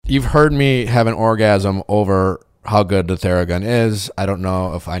You've heard me have an orgasm over how good the Theragun is. I don't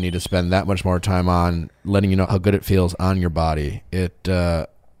know if I need to spend that much more time on letting you know how good it feels on your body. It's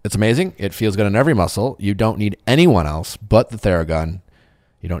amazing. It feels good on every muscle. You don't need anyone else but the Theragun.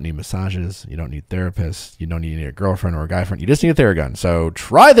 You don't need massages. You don't need therapists. You don't need a girlfriend or a guy friend. You just need a Theragun. So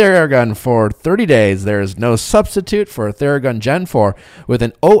try the Theragun for 30 days. There is no substitute for a Theragun Gen 4 with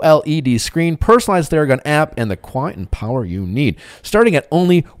an OLED screen, personalized Theragun app, and the quiet and power you need. Starting at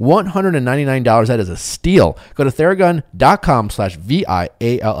only $199, that is a steal. Go to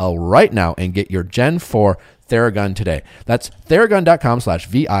Theragun.com/VIALL right now and get your Gen 4 Theragun today. That's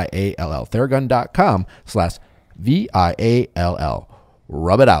Theragun.com/VIALL. Theragun.com/VIALL.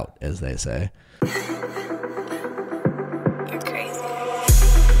 Rub it out, as they say. You're crazy.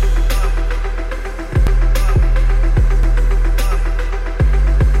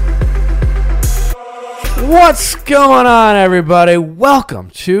 What's going on, everybody? Welcome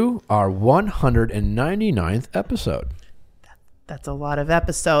to our 199th episode. That's a lot of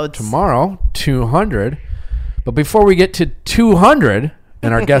episodes. Tomorrow, 200. But before we get to 200,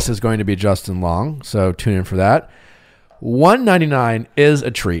 and our guest is going to be Justin Long, so tune in for that. 199 is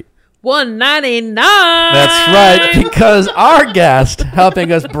a treat. 199. That's right, because our guest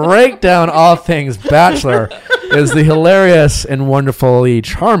helping us break down all things Bachelor is the hilarious and wonderfully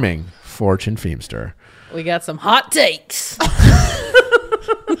charming Fortune Feimster. We got some hot takes.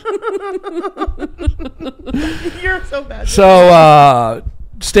 You're so bad. So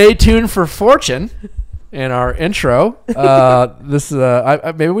stay tuned for Fortune in our intro. This is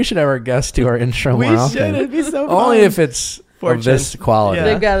maybe we should have our guest do our intro more often. We should. It'd be so fun. Only if it's of this quality. Yeah.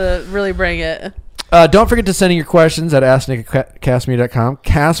 They've got to really bring it. Don't forget to send in your questions at asknick@castme.com.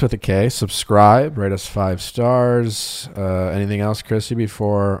 Cast with a K. Subscribe. Rate us 5 stars. Anything else, Chrissy,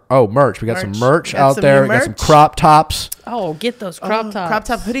 before... Oh, merch. We got some merch out there. We got some crop tops. Oh, get those crop tops. Crop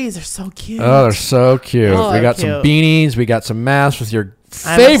top hoodies are so cute. Oh, they're so cute. Oh, we got cute. some beanies. We got some masks with your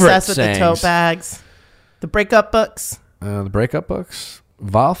I'm favorite obsessed with the tote bags. The breakup books. The breakup books.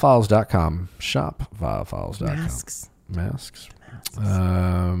 Vilefiles.com. Shop vilefiles.com. Masks.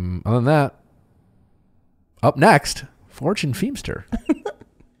 Other than that, up next, Fortune Feimster.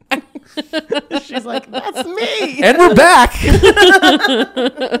 She's like, that's me. And we're back.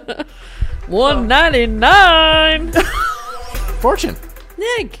 199. Fortune,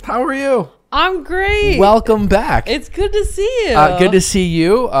 Nick, how are you? I'm great. Welcome back. It's good to see you. Good to see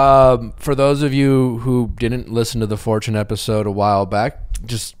you. For those of you who didn't listen to the Fortune episode a while back,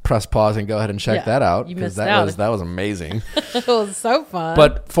 just press pause and go ahead and check that out. You missed that out. was amazing. It was so fun.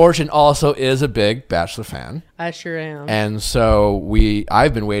 But Fortune also is a big Bachelor fan. I sure am. And so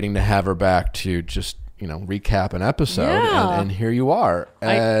I've been waiting to have her back to just, recap an episode. Yeah. And here you are.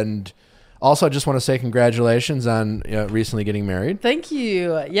 And also, I just want to say congratulations on recently getting married. Thank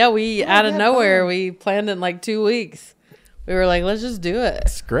you. Yeah, out of nowhere, we planned in like 2 weeks. We were like, let's just do it.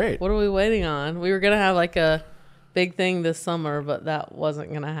 It's great. What are we waiting on? We were going to have like a big thing this summer, but that wasn't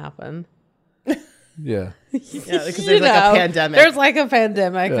going to happen. Yeah. Yeah, because there's like a pandemic. There's like a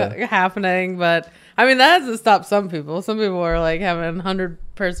pandemic happening, but I mean, that hasn't stopped some people. Some people are like having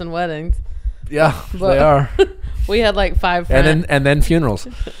 100-person weddings. Yeah, But they are. We had like 5 friends. And then funerals.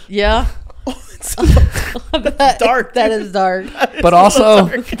 Yeah. dark. That is dark. But also,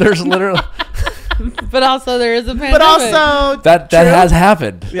 there's literally... But also, there is a pandemic. But also, That has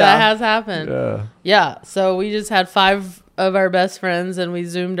happened. That has happened. Yeah. Yeah. So we just had 5 of our best friends and we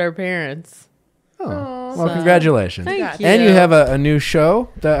Zoomed our parents. Oh, well, congratulations. Thank you. And you have a new show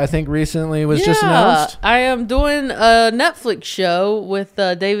that I think recently was just announced. I am doing a Netflix show with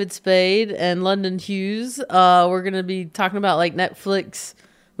David Spade and London Hughes. We're going to be talking about like Netflix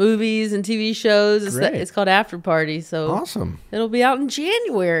movies and TV shows. It's called After Party. So awesome. It'll be out in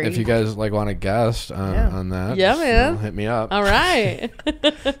January. If you guys want to guest on that, Yeah, man. hit me up. All right.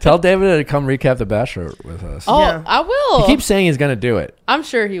 Tell David to come recap The Bachelor with us. Oh, Yeah. I will. He keeps saying he's going to do it. I'm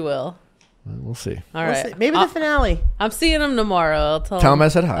sure he will. We'll see. All we'll right. see. Maybe the finale. I'm seeing him tomorrow. I'll tell Tell him I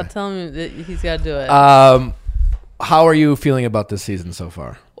said hi. I'll tell him that he's got to do it. How are you feeling about this season so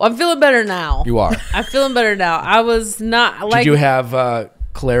far? Well, I'm feeling better now. You are. I'm feeling better now. I was not like. Did you have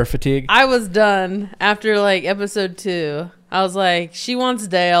Claire fatigue? I was done after like episode 2. I was like, she wants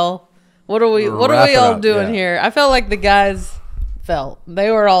Dale. What are we all doing here? I felt like the guys felt.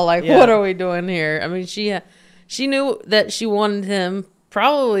 They were all like, what are we doing here? I mean, she knew that she wanted him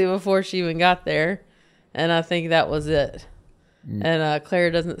probably before she even got there, and I think that was it. And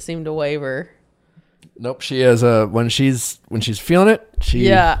Claire doesn't seem to waver. Nope, she is when she's feeling it.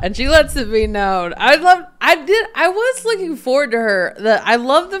 And she lets it be known. I was looking forward to her. I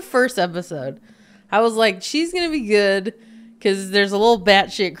love the first episode. I was like, she's gonna be good because there's a little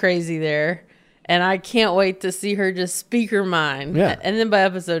batshit crazy there. And I can't wait to see her just speak her mind. Yeah. And then by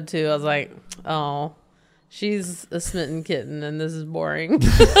episode 2, I was like, oh, she's a smitten kitten and this is boring.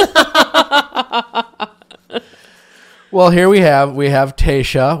 Well, here we have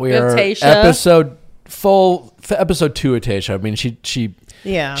Tasha. We are Tasha. episode 2 of Tasha. I mean, she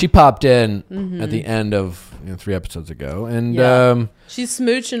popped in at the end of 3 episodes ago, and she's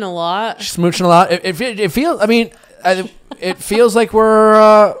smooching a lot. It feels. I mean, it feels like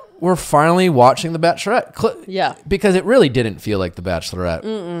we're finally watching The Bachelorette. Yeah, because it really didn't feel like The Bachelorette.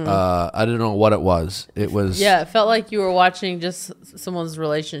 I don't know what it was. It was. Yeah, it felt like you were watching just someone's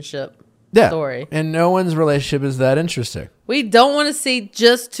relationship. Story. And no one's relationship is that interesting. We don't want to see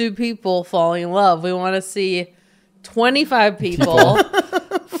just 2 people falling in love. We want to see 25 people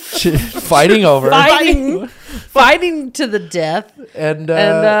fighting fighting to the death, and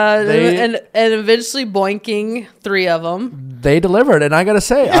eventually boinking 3 of them. They delivered, and I gotta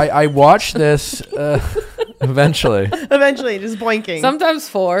say, I watched this eventually, just boinking. Sometimes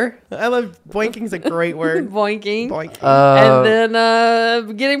 4. I love boinking's a great word. Boinking, and then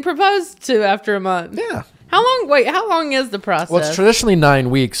getting proposed to after a month. Yeah. How long is the process? Well, it's traditionally 9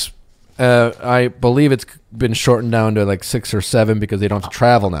 weeks. I believe it's been shortened down to like 6 or 7 because they don't have to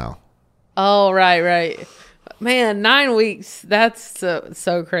travel now. Oh, right. Man, 9 weeks. That's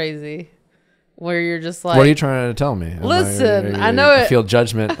so crazy. Where you're just like... What are you trying to tell me? Listen, I know it... I feel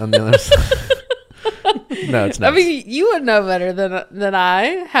judgment on the other side. No, it's nuts. I mean, you would know better than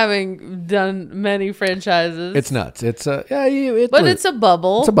I, having done many franchises. It's nuts. It's a it's a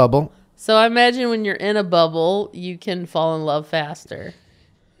bubble. It's a bubble. So I imagine when you're in a bubble, you can fall in love faster.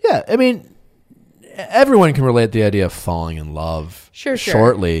 Yeah, I mean, everyone can relate the idea of falling in love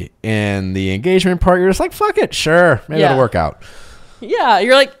shortly. And the engagement part, you're just like, fuck it, sure, maybe it'll work out. Yeah,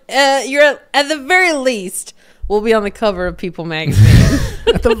 you're like, you're at the very least, we'll be on the cover of People magazine.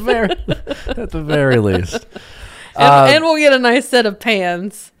 at the very least. And we'll get a nice set of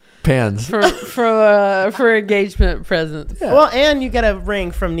pans for engagement presents. Yeah. Well, and you get a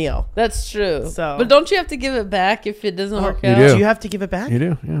ring from Neil. That's true. But don't you have to give it back if it doesn't work out? Do you have to give it back? You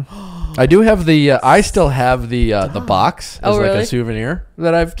do. Yeah. I do have the. I still have the box as like a souvenir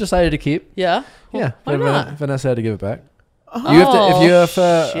that I've decided to keep. Yeah. Yeah. Why not? Vanessa had to give it back. You have to. If you have,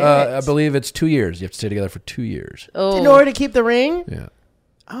 I believe it's 2 years. You have to stay together for 2 years. In order to keep the ring. Yeah.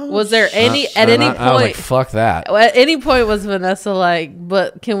 Was there any point? I was like, fuck that. At any point was Vanessa like,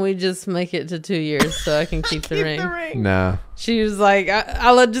 but can we just make it to 2 years so I can keep the ring? No. She was like,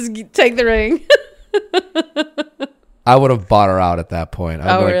 I'll just take the ring. I would have bought her out at that point.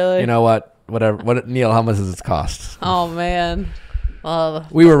 Really? You know what? Whatever. Neil, how much does it cost? Oh man.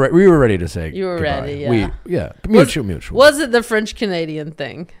 We were ready to say you were goodbye. ready. Yeah. Mutual. Was it the French Canadian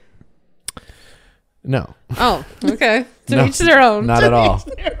thing? No. Oh, okay. To each their own. Not at all.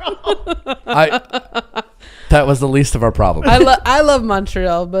 That was the least of our problems. I love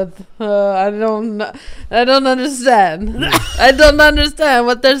Montreal, but I don't understand. I don't understand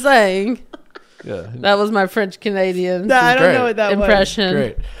what they're saying. Yeah. That was my French Canadian. I don't know what that impression.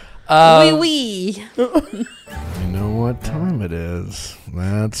 Great. Oui. You know what time it is?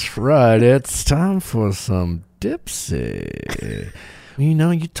 That's right. It's time for some Dipsy. You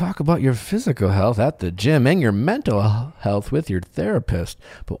know, you talk about your physical health at the gym and your mental health with your therapist.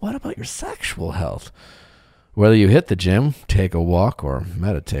 But what about your sexual health? Whether you hit the gym, take a walk, or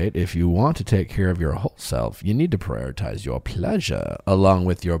meditate, if you want to take care of your whole self, you need to prioritize your pleasure along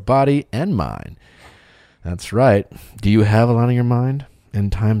with your body and mind. That's right. Do you have a lot on your mind? In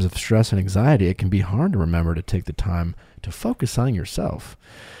times of stress and anxiety, it can be hard to remember to take the time to focus on yourself.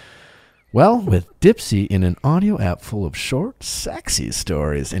 Well, with Dipsy in an audio app full of short, sexy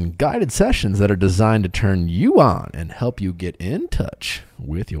stories and guided sessions that are designed to turn you on and help you get in touch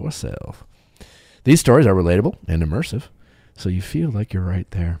with yourself. These stories are relatable and immersive, so you feel like you're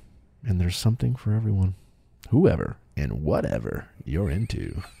right there. And there's something for everyone, whoever and whatever you're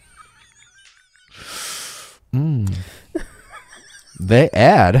into. They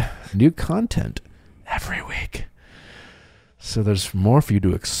add new content every week, so there's more for you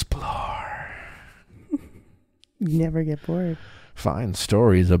to explore. You never get bored. Find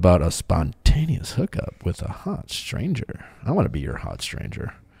stories about a spontaneous hookup with a hot stranger. I want to be your hot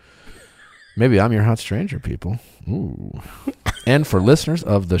stranger. Maybe I'm your hot stranger, people. Ooh. And for listeners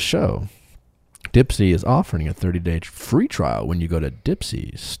of the show, Dipsy is offering a 30-day free trial when you go to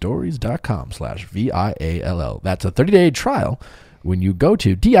dipsystories.com/VIALL. That's a 30-day trial when you go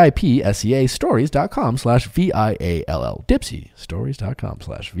to dipseastories.com/VIALL.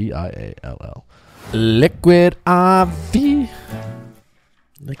 dipsystories.com/VIALL. Liquid IV.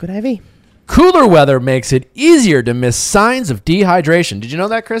 Liquid IV. Cooler weather makes it easier to miss signs of dehydration. Did you know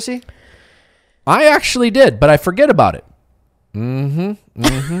that, Chrissy? I actually did, but I forget about it. I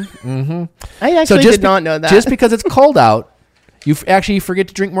actually did not know that. Just because it's cold out, you actually forget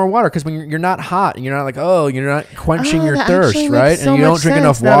to drink more water because when you're not hot and you're not like, you're not quenching your thirst, right? And you don't drink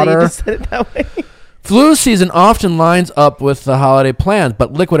enough water. You just said it that way. Flu season often lines up with the holiday plans,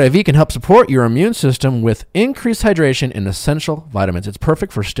 but Liquid IV can help support your immune system with increased hydration and essential vitamins. It's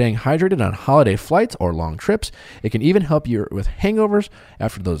perfect for staying hydrated on holiday flights or long trips. It can even help you with hangovers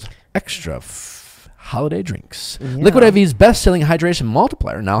after those extra holiday drinks. Yeah. Liquid IV's best-selling hydration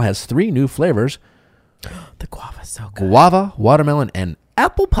multiplier now has 3 new flavors. The guava's so good. Guava, watermelon, and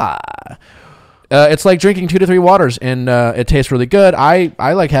apple pie. It's like drinking 2 to 3 waters, and it tastes really good.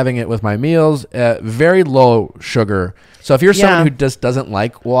 I like having it with my meals. Very low sugar. So if you're someone who just doesn't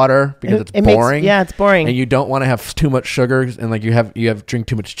like water because it's boring, it's boring, and you don't want to have too much sugar, and like you have drink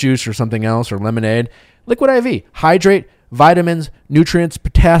too much juice or something else or lemonade, Liquid IV, hydrate, vitamins, nutrients,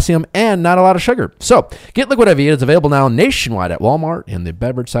 potassium, and not a lot of sugar. So get Liquid IV. It's available now nationwide at Walmart in the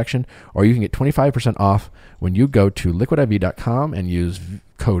beverage section, or you can get 25% off when you go to liquidiv.com and use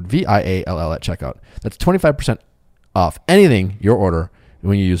code VIALL at checkout. That's 25% off anything your order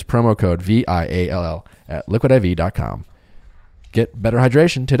when you use promo code VIALL at liquidiv.com. Get better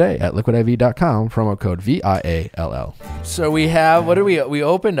hydration today at liquidiv.com, promo code VIALL. So we have, we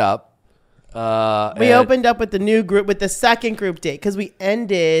opened up. We opened up with the new group, with the second group date, because we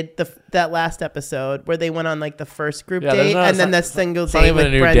ended that last episode where they went on like the first group date and then the single date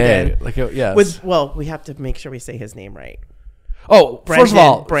with Brendan. We have to make sure we say his name right. Oh, Brendan, first of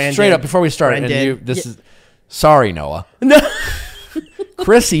all, Brandon, straight up before we start, is sorry, Noah. No,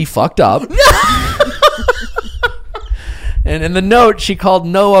 Chrissy fucked up. And in the note, she called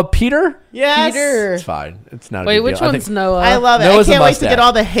Noah Peter. Yes. Peter. It's fine. It's not a Wait, big which deal. one's Noah? I love it. Noah's I can't wait to get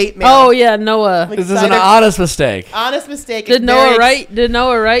all the hate mail. Oh, yeah, Noah. This is an honest mistake. Honest mistake. Did Noah write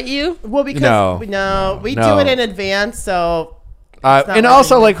you? Well, because we do it in advance, so. And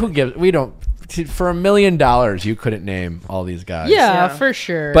also, like, who gives? We don't. For $1 million, you couldn't name all these guys. Yeah, for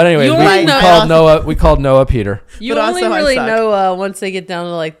sure. But anyways, we called Noah Peter. You only really know once they get down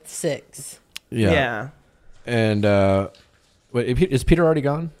to like 6. Yeah. And wait, is Peter already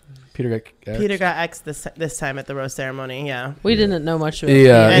gone? Peter got X this time at the rose ceremony. Yeah, we didn't know much about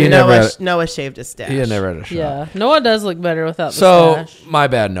him. And Noah shaved his stash. He had never had a shot. Yeah, Noah does look better without the stash. So my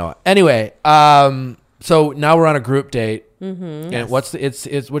bad, Noah. Anyway, so now we're on a group date. Mm-hmm. And what's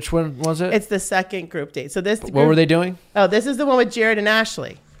it's which one was it? It's the second group date. So what were they doing? Oh, this is the one with Jared and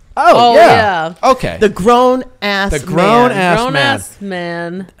Ashley. Oh yeah. Okay. The grown ass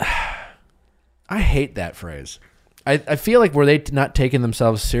man. I hate that phrase. I feel like were they not taking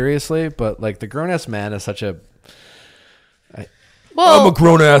themselves seriously, but like the grown ass man is such a. I'm a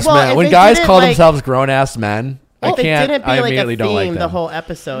grown ass man. When guys call themselves grown ass men, I can't. I immediately don't like them. The whole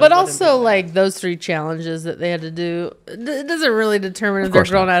episode, but also like those 3 challenges that they had to do. It doesn't really determine if they're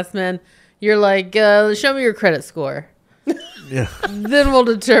grown ass men. You're like, show me your credit score. Yeah. Then we'll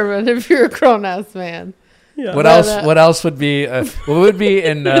determine if you're a grown ass man. Yeah. What else would be? What would be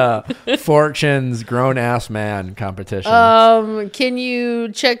in Fortune's grown ass man competition? Can you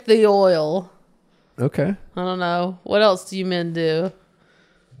check the oil? Okay. I don't know. What else do you men do?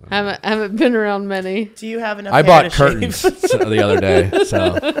 Haven't been around many. Do you have enough? I bought curtains the other day.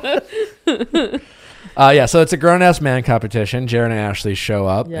 So. So it's a grown-ass man competition. Jared and Ashley show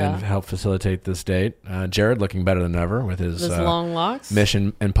up and help facilitate this date. Jared looking better than ever with his long locks.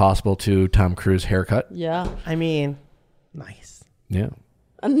 Mission Impossible 2 Tom Cruise haircut. Yeah. I mean, nice. Yeah.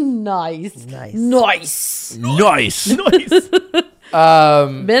 Nice.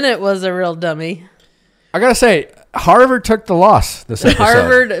 Bennett was a real dummy. I got to say, Harvard took the loss this episode.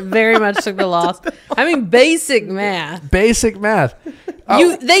 Harvard very much took the loss. I mean, basic math. They even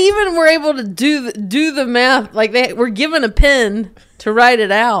were able to do the math. Like they were given a pen to write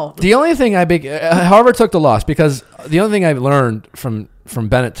it out. The only thing Harvard took the loss because the only thing I've learned from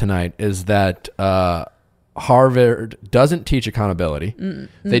Bennett tonight is that Harvard doesn't teach accountability.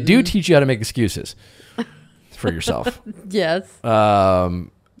 They do teach you how to make excuses for yourself. Yes.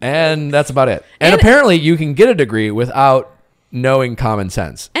 And that's about it. And apparently you can get a degree without knowing common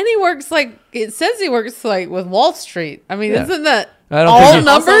sense. And he works with Wall Street. I mean, isn't that all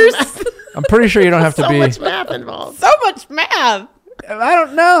numbers? I'm pretty sure you don't have to be. So much math involved. So much math. I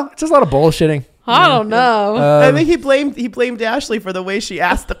don't know. It's just a lot of bullshitting. I don't know. I think he blamed Ashley for the way she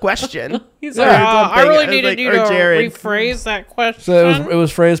asked the question. He's like, I really needed you to rephrase that question. So it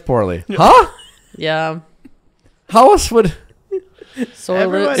was phrased poorly. Huh? Yeah. How else would...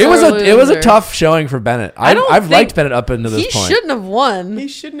 It was a tough showing for Bennett. I've liked Bennett up into this point. He shouldn't have won. He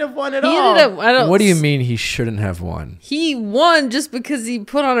shouldn't have won at all. What do you mean he shouldn't have won? He won just because he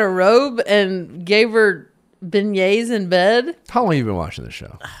put on a robe and gave her beignets in bed. How long have you been watching this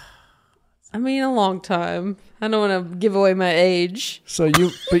show? I mean, a long time. I don't want to give away my age.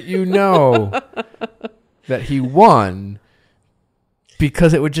 But you know that he won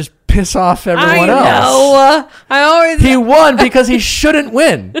because it would just piss off everyone else. I know. He won because he shouldn't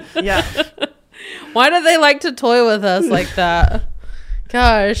win. Yeah. Why do they like to toy with us like that?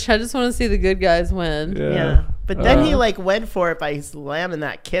 Gosh, I just want to see the good guys win. Yeah. But then he went for it by slamming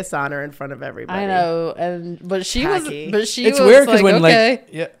that kiss on her in front of everybody. I know, but she was weird because when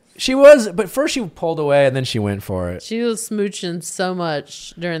she was, but first she pulled away and then she went for it. She was smooching so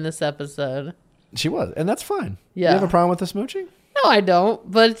much during this episode. She was, and that's fine. Yeah. You have a problem with the smooching? No, I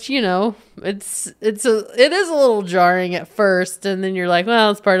don't. But it is a little jarring at first, and then you're like,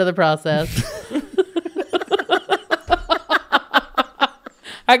 well, it's part of the process.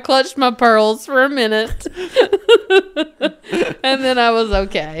 I clutched my pearls for a minute, and then I was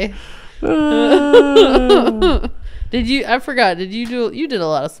okay. Did you? I forgot. Did you do? You did a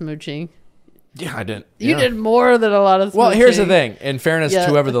lot of smooching. Yeah, I didn't. You did more than a lot of smooching. Well, here's the thing. In fairness to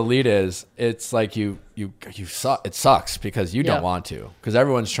whoever the lead is, it's like you suck. It sucks because you don't want to, because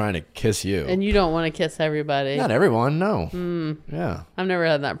everyone's trying to kiss you, and you don't want to kiss everybody. Not everyone. No. Yeah. I've never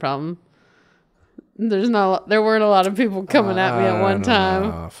had that problem. There weren't a lot of people coming at me at one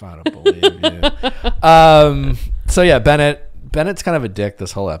time. If I don't believe you. So yeah, Bennett's kind of a dick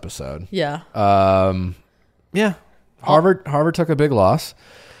this whole episode. Yeah. Yeah. Harvard took a big loss.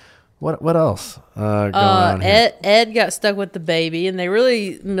 What else going on here? Ed got stuck with the baby, and they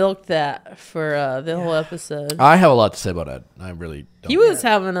really milked that for the whole episode. I have a lot to say about Ed. I really don't. He was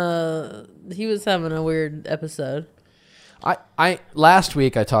having a weird episode. I last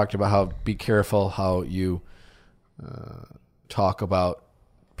week I talked about how be careful how you talk about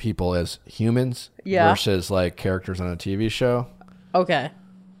people as humans versus like characters on a TV show. Okay.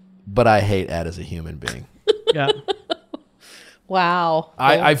 But I hate Ed as a human being. Yeah. Wow.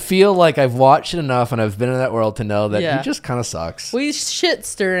 I feel like I've watched it enough and I've been in that world to know that he just kind of sucks. He's shit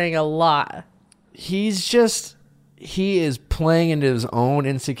stirring a lot. He is playing into his own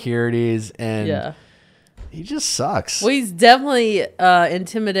insecurities and he just sucks. Well, he's definitely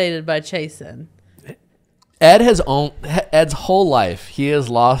intimidated by Chasen. Ed's whole life, he has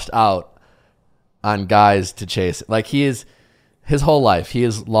lost out on guys to chase. Like his whole life, he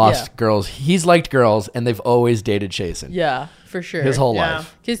has lost girls. He's liked girls, and they've always dated Chasen. Yeah, for sure. His whole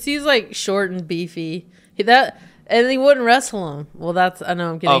life. Because he's like short and beefy. And he wouldn't wrestle him. Well, I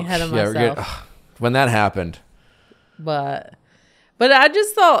know I'm getting ahead of myself. When that happened. But I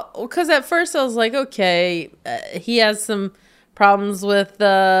just thought, because at first I was like, okay, he has some problems with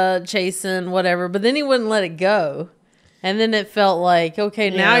Chasen, whatever. But then he wouldn't let it go. And then it felt like, okay,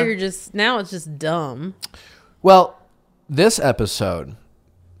 now it's just dumb. Well, this episode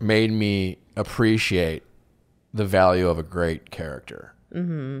made me appreciate the value of a great character.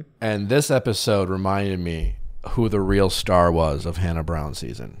 Mm-hmm. And this episode reminded me who the real star was of Hannah Brown's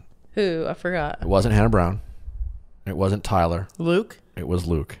season. Who? I forgot. It wasn't Hannah Brown. It wasn't Tyler. Luke? It was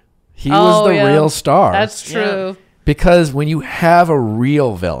Luke. He was the real star. That's true. Yeah. Because when you have a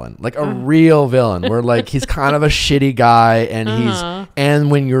real villain, like a real villain, where like he's kind of a shitty guy and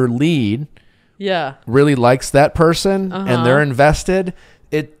and when your lead really likes that person and they're invested,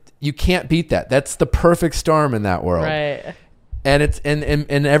 you can't beat that. That's the perfect storm in that world. Right. And it's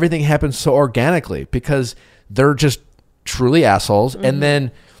and everything happens so organically because they're just truly assholes. And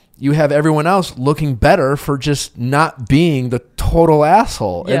then you have everyone else looking better for just not being the total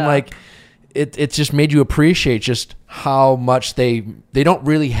asshole. Yeah. And like it just made you appreciate just how much they don't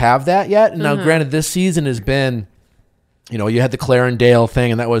really have that yet. And now granted, this season has been, you had the Claire and Dale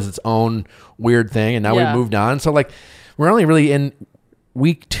thing and that was its own weird thing. And now we moved on. So like we're only really in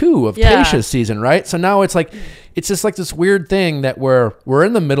week 2 of Keisha's season, right? So now it's just like this weird thing that we're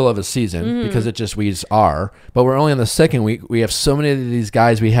in the middle of a season because we are, but we're only on the second week. We have so many of these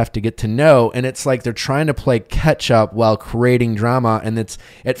guys we have to get to know, and it's like they're trying to play catch up while creating drama, and it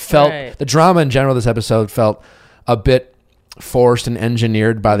felt the drama in general this episode felt a bit forced and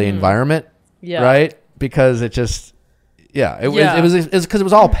engineered by the environment, right? Because it just it was because it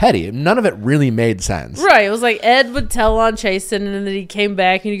was all petty. None of it really made sense. Right. It was like Ed would tell on Chasen, and then he came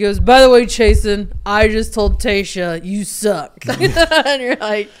back and he goes, "By the way, Chasen, I just told Tasha you suck." And you're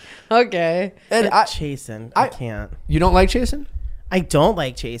like, okay. And Chasen, I can't. You don't like Chasen? I don't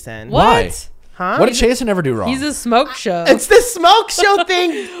like Chasen. What? Huh? What did Chasen ever do wrong? He's a smoke show. It's the smoke show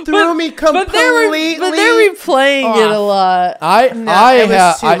thing threw me completely. But they're replaying it a lot. It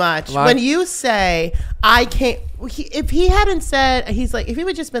was too much. When you say I can't, if he hadn't said, he's like, if he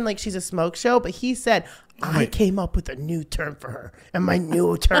would just been like, she's a smoke show, but he said, I came up with a new term for her, and my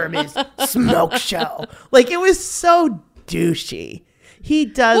new term is smoke show. Like, it was so douchey. He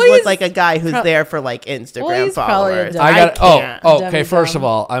does look like a guy who's there for like Instagram followers. Okay. First of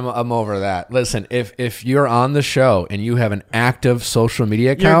all, I'm over that. Listen, if you're on the show and you have an active social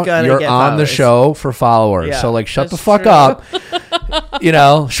media account, you're on the show for followers. Yeah, so like, shut the fuck up.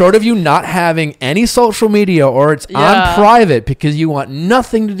 Short of you not having any social media or it's on private because you want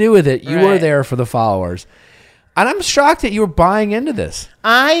nothing to do with it, you are there for the followers. And I'm shocked that you were buying into this.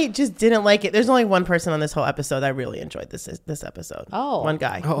 I just didn't like it. There's only one person on this whole episode that I really enjoyed this episode. Oh. One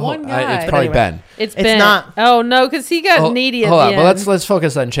guy. One guy. It's probably Ben. It's Ben. Not. Oh, no, because he got needy at the end. But let's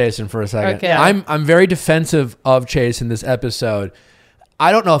focus on Chasen for a second. Okay. I'm very defensive of Chase in this episode.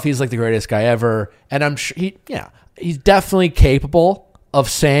 I don't know if he's like the greatest guy ever. And I'm sure he's definitely capable of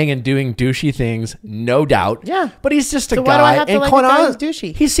saying and doing douchey things, no doubt. Yeah. But he's just a guy. Why do I have to like a guy who's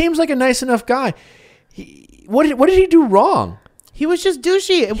douchey? He seems like a nice enough guy. What did he do wrong? He was just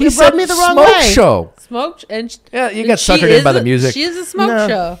douchey. He rubbed me the wrong way. Smoke show. Smoke and you got suckered in by the music. She is a smoke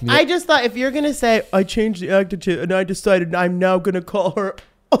show. Yeah. I just thought if you're gonna say I changed the actor to, and I decided I'm now gonna call her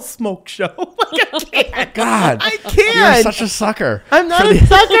a smoke show. Like, I can't. God, I can't. You're such a sucker. I'm not a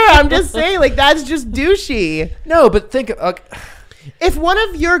sucker. I'm just saying, like, that's just douchey. No, but think if one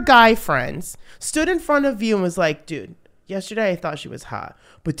of your guy friends stood in front of you and was like, dude, yesterday I thought she was hot,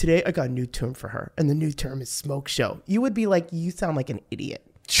 but today I got a new term for her, and the new term is smoke show. You would be like, you sound like an idiot.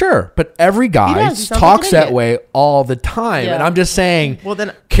 Sure, but every guy talks that way all the time. Yeah. And I'm just saying,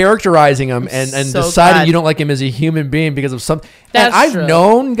 characterizing him and deciding you don't like him as a human being because of something. And I've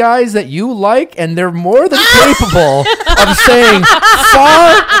known guys that you like, and they're more than capable of saying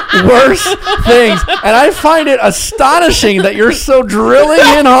far worse things. And I find it astonishing that you're so drilling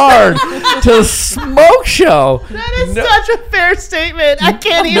in hard to the smoke show. That is such a fair statement. I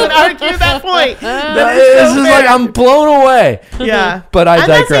can't even argue that point. This is like, I'm blown away. Yeah. But I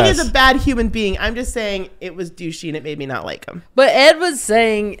digress. I'm not saying he's a bad human being. I'm just saying it was douchey and it made me not like him. But Ed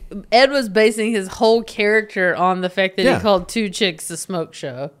was basing his whole character on the fact that he called two chicks a smoke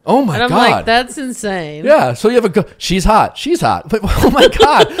show. Oh my God. And I'm like, that's insane. Yeah. So you have she's hot. But oh my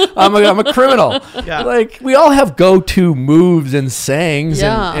God, I'm a criminal. Yeah. Like, we all have go-to moves and sayings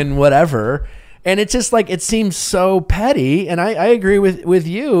and whatever. And it's just like, it seems so petty. And I agree with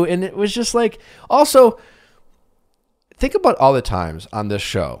you. And it was just like, also, think about all the times on this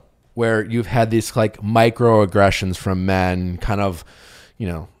show where you've had these like microaggressions from men kind of,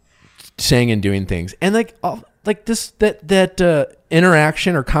 saying and doing things. And like that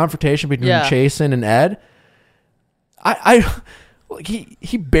interaction or confrontation between Chasen and Ed,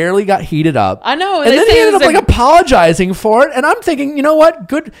 he barely got heated up. I know. And then he ended up like apologizing for it. And I'm thinking, you know what?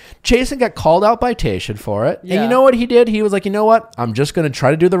 Good. Chasen got called out by Tayshia for it. Yeah. And you know what he did? He was like, you know what? I'm just going to try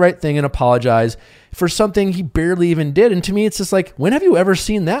to do the right thing and apologize for something he barely even did. And to me, it's just like, when have you ever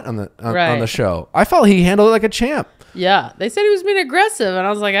seen that on the show? I felt he handled it like a champ. Yeah. They said he was being aggressive. And I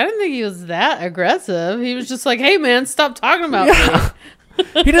was like, I didn't think he was that aggressive. He was just like, hey, man, stop talking about me.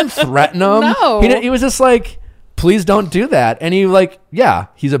 He didn't threaten him. No. He was just like, please don't do that. And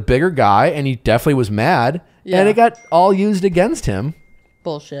he's a bigger guy, and he definitely was mad. Yeah. And it got all used against him.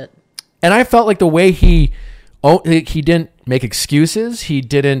 Bullshit. And I felt like the way he didn't make excuses. He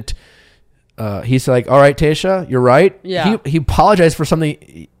didn't. He's like, all right, Tayshia, you're right. Yeah. He apologized for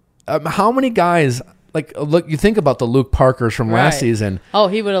something. How many guys, like, look, you think about the Luke Parkers from last season. Oh,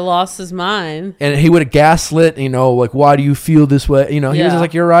 he would have lost his mind. And he would have gaslit, like, why do you feel this way? He was just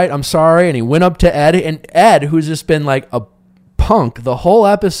like, you're right, I'm sorry. And he went up to Ed, and Ed, who's just been like a punk the whole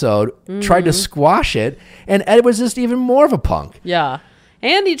episode, tried to squash it. And Ed was just even more of a punk. Yeah.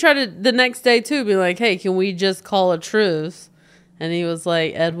 And he tried to, the next day too, be like, hey, can we just call a truce? And he was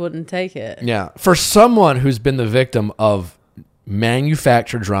like, Ed wouldn't take it. Yeah. For someone who's been the victim of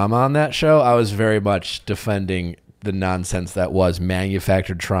manufactured drama on that show, I was very much defending the nonsense that was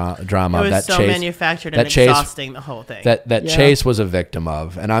manufactured drama. It was so manufactured and exhausting, the whole thing. That Chase was a victim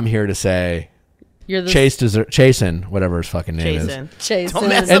of. And I'm here to say, Chasen, whatever his fucking name is. Chasen. Don't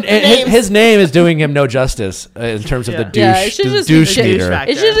mess up and his name is doing him no justice in terms of the douche meter.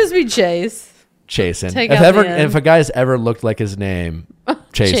 It should just be Chase. Chasen. If a guy's ever looked like his name,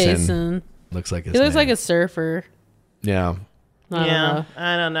 Chasen looks like his name. He looks like a surfer. Yeah. I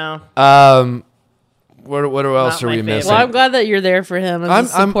don't know. What else are we missing? Well, I'm glad that you're there for him.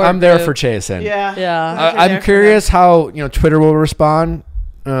 I'm there for Chasen. Yeah. Yeah. I'm curious how Twitter will respond.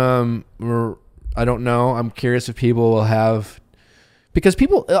 I don't know. I'm curious if people will have, because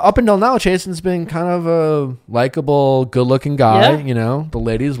people up until now, Chasen's been kind of a likable, good-looking guy. Yeah. The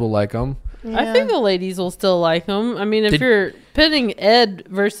ladies will like him. Yeah. I think the ladies will still like him. I mean, if you're pitting Ed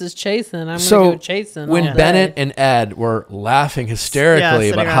versus Chasen, I'm going to go Chasen. When Bennett and Ed were laughing hysterically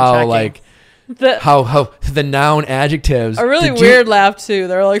about how how the noun adjectives, a really weird laugh too.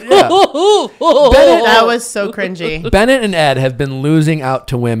 They're like, Bennett, that was so cringy. Bennett and Ed have been losing out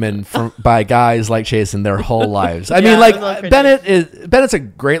to women by guys like Chasen their whole lives. I mean, like Bennett's a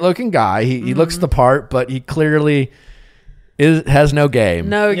great looking guy. He looks the part, but he clearly has no game.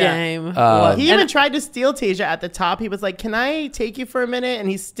 No game. He even tried to steal Tasia at the top. He was like, "Can I take you for a minute?" And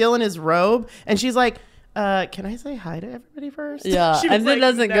he's still in his robe, and she's like, can I say hi to everybody first? Yeah, and then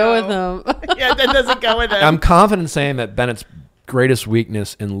doesn't go with him. Yeah, that doesn't go with him. I'm confident saying that Bennett's greatest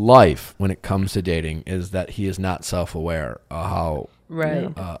weakness in life when it comes to dating is that he is not self-aware of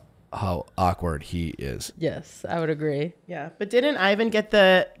how awkward he is. Yes, I would agree. Yeah, but didn't Ivan get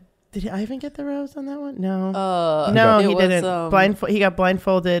the... Did Ivan get the rose on that one? No. No, he didn't. He got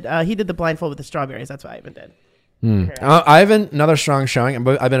blindfolded. He did the blindfold with the strawberries. That's what Ivan did. Ivan, another strong showing.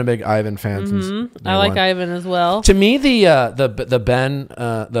 I've been a big Ivan fan since. I like Ivan as well. To me, the Ed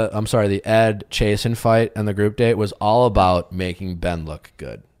Chasen fight and the group date was all about making Ben look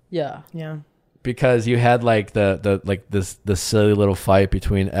good. Yeah. Because you had like the silly little fight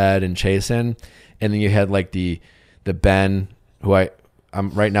between Ed and Chasen, and then you had like the Ben who I'm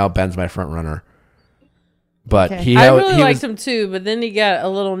right now. Ben's my front runner. But I really liked him too, but then he got a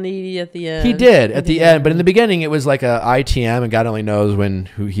little needy at the end. He did at the end, but in the beginning it was like a ITM, and God only knows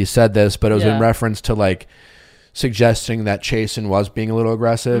who he said this, but it was in reference to like suggesting that Chasen was being a little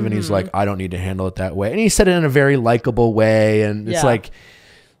aggressive, and he's like, I don't need to handle it that way, and he said it in a very likable way, and it's like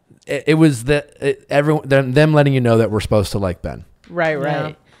it was them letting you know that we're supposed to like Ben. Right.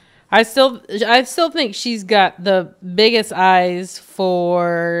 Yeah. I still think she's got the biggest eyes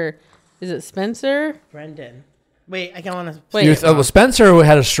for. Is it Spencer? Brendan. Wait, I don't want to... Wait. Spencer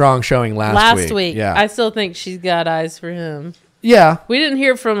had a strong showing last week. Yeah. I still think she's got eyes for him. Yeah. We didn't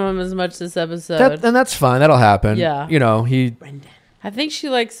hear from him as much this episode. And that's fine. That'll happen. Yeah. Brendan. I think she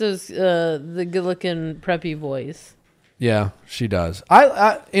likes those the good-looking preppy boys. Yeah, she does.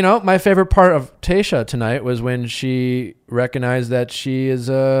 I my favorite part of Tasha tonight was when she recognized that she is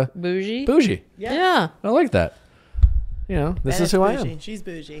bougie. Bougie. Yeah. I like that. This is who bougie. I am. She's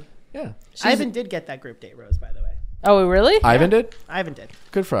bougie. Yeah. Ivan did get that group date rose, by the way. Oh, really? Ivan did? Ivan did.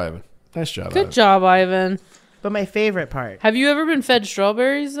 Good for Ivan. Nice job. Good job, Ivan. But my favorite part. Have you ever been fed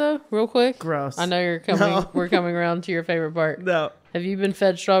strawberries, though? Real quick. Gross. I know you're coming. No. We're coming around to your favorite part. No. Have you been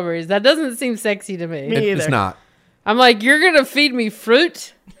fed strawberries? That doesn't seem sexy to me. Me either. It's not. I'm like, you're going to feed me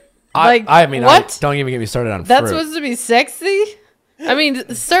fruit? I mean, what? Don't even get me started on fruit. That's supposed to be sexy? I mean,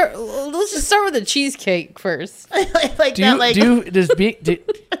 let's just start with the cheesecake first.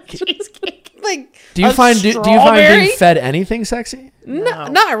 Cheesecake. Like, do you find being fed anything sexy? No,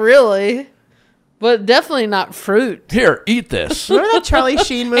 not really. But definitely not fruit. Here, eat this. Remember that Charlie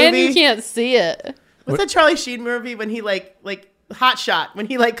Sheen movie? And you can't see it. What's that Charlie Sheen movie when he like Hot Shot, when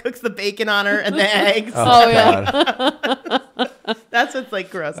he like cooks the bacon on her and the eggs? Yeah. That's what's like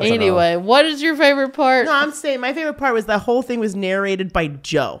gross. Anyway, what is your favorite part? No, I'm saying my favorite part was the whole thing was narrated by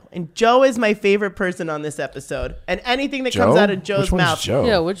Joe, and Joe is my favorite person on this episode. And anything that comes out of Joe's mouth. Joe?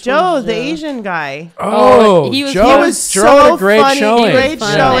 Yeah, which Joe, the Asian guy. Oh, he was so great funny. showing. Great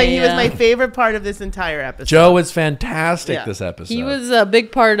showing. He was my favorite part of this entire episode. Joe was fantastic this episode. He was a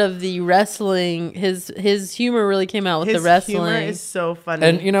big part of the wrestling. His humor really came out with the wrestling. His humor is so funny.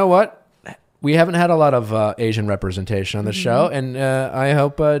 And you know what? We haven't had a lot of Asian representation on the show, and I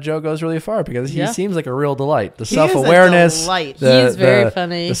hope Joe goes really far because he seems like a real delight. The self-awareness, he's very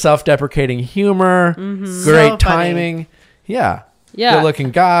funny. The self-deprecating humor, great timing. Yeah. Good-looking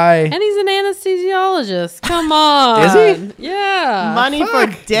guy. And he's an anesthesiologist. Come on. Is he? Yeah. Money for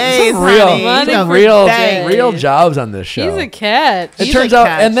days. Real jobs on this show. He's a catch. It turns out,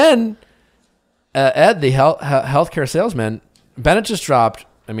 and then Ed, the healthcare salesman, Bennett just dropped.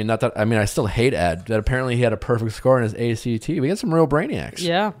 I mean, I still hate Ed. That apparently he had a perfect score in his ACT. We got some real brainiacs.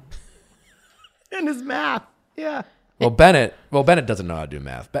 Yeah. And his math. Yeah. Well, Bennett doesn't know how to do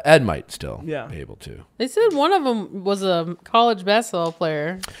math, but Ed might still be able to. They said one of them was a college basketball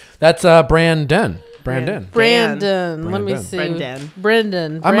player. That's Brandon. Let me see.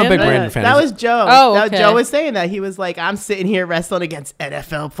 Brendan. I'm a big Brandon fan. That was Joe. Oh, okay. Joe was saying that. He was like, I'm sitting here wrestling against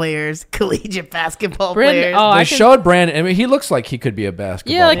NFL players, collegiate basketball players. They showed Brandon. I mean, he looks like he could be a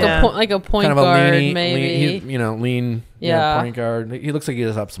basketball player. Like a point kind of guard, lean, maybe. Lean point guard. He looks like he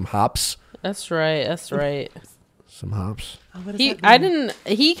does have some hops. That's right. some hops. Oh, He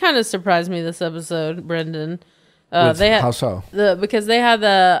kind of surprised me this episode, Brendan. How so? Because they had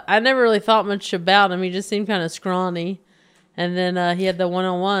I never really thought much about him. He just seemed kind of scrawny. And then he had the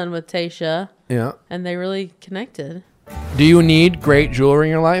one-on-one with Tayshia. Yeah. And they really connected. Do you need great jewelry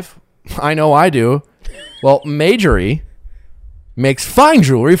in your life? I know I do. Well, Majory makes fine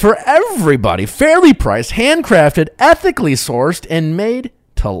jewelry for everybody. Fairly priced, handcrafted, ethically sourced, and made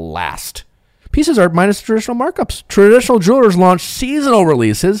to last. Pieces are minus traditional markups. Traditional jewelers launch seasonal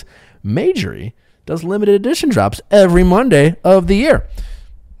releases. Majory does limited edition drops every Monday of the year.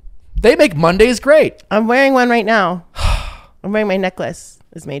 They make Mondays great. I'm wearing one right now. I'm wearing my necklace.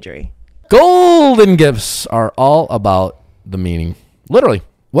 It's Majory. Golden gifts are all about the meaning. Literally,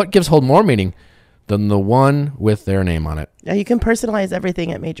 what gifts hold more meaning than the one with their name on it? Yeah, you can personalize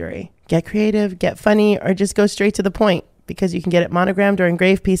everything at Majory. Get creative, get funny, or just go straight to the point because you can get it monogrammed or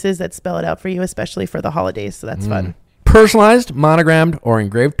engraved pieces that spell it out for you, especially for the holidays. So that's fun. Personalized, monogrammed, or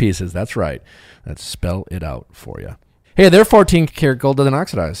engraved pieces. That's right. That spell it out for you. Hey, their 14 karat gold doesn't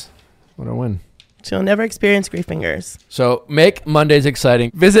oxidize. What a win. She'll never experience grief fingers. So make Mondays exciting.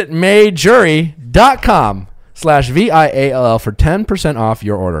 Visit mayjury.com/VIALL for 10% off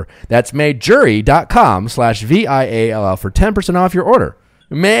your order. That's mayjury.com/VIALL for 10% off your order.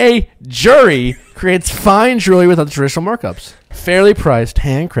 Mayjury creates fine jewelry without traditional markups. Fairly priced,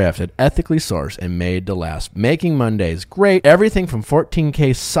 handcrafted, ethically sourced, and made to last. Making Mondays great. Everything from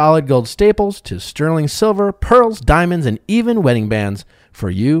 14K solid gold staples to sterling silver, pearls, diamonds, and even wedding bands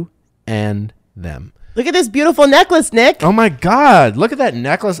for you and them. Look at this beautiful necklace, Nick. Oh my God. Look at that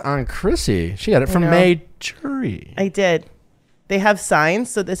necklace on Chrissy. She got it from Mayjury. I did. They have signs,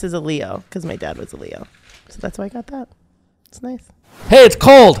 so this is a Leo because my dad was a Leo. So that's why I got that. It's nice. Hey, it's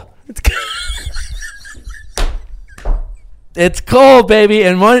cold. It's cold, baby.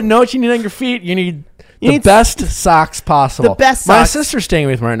 And know what you need on your feet? You need the best socks possible. The best socks. My sister's staying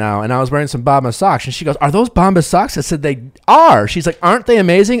with me right now, and I was wearing some Bombas socks, and she goes, "Are those Bombas socks?" I said, "They are." She's like, "Aren't they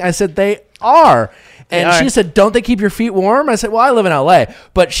amazing?" I said, "They are." And she said, "Don't they keep your feet warm?" I said, "Well, I live in LA,"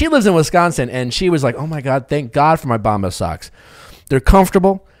 but she lives in Wisconsin, and she was like, "Oh my God, thank God for my Bombas socks. They're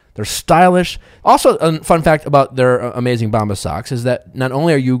comfortable. They're stylish." Also, a fun fact about their amazing Bombas socks is that not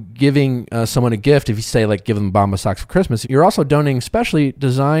only are you giving someone a gift, if you say like give them Bombas socks for Christmas, you're also donating specially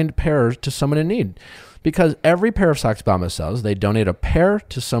designed pairs to someone in need. Because every pair of socks Bombas sells, they donate a pair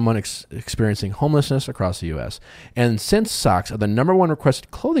to someone experiencing homelessness across the U.S. And since socks are the #1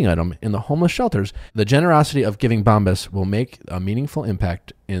 requested clothing item in the homeless shelters, the generosity of giving Bombas will make a meaningful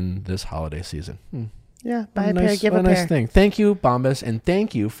impact in this holiday season. Yeah, buy a pair, give a pair. Nice thing. Thank you, Bombas, and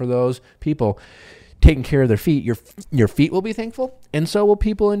thank you for those people taking care of their feet. Your feet will be thankful, and so will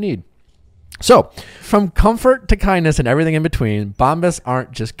people in need. So, from comfort to kindness and everything in between, Bombas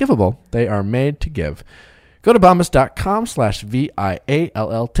aren't just giveable, they are made to give. Go to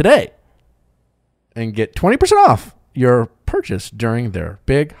bombas.com/VIALL today and get 20% off your purchase during their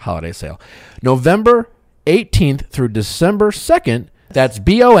big holiday sale. November 18th through December 2nd, that's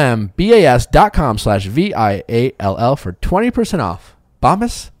bombas.com/VIALL for 20% off.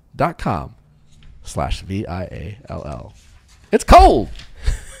 Bombas.com/VIALL. It's cold.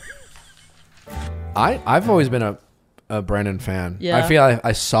 I've always been a Brandon fan. Yeah. I feel like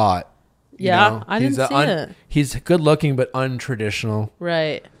I saw it. Yeah, I didn't see it. He's good looking but untraditional.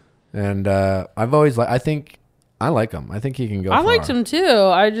 Right. And I've always I think I like him. I think he can go. I liked him too.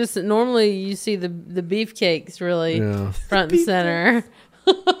 I just normally you see the beefcakes really front and center.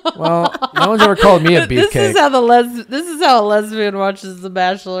 Well, no one's ever called me a beefcake. This is how a lesbian watches The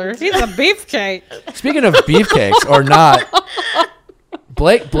Bachelor. He's a beefcake. Speaking of beefcakes or not,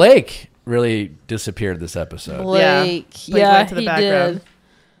 Blake really disappeared this episode. Blake went to the background. Did.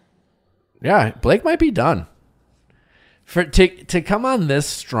 Yeah, Blake might be done. To come on this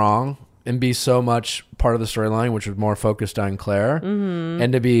strong and be so much part of the storyline, which was more focused on Claire,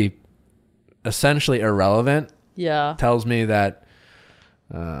 and to be essentially irrelevant, tells me that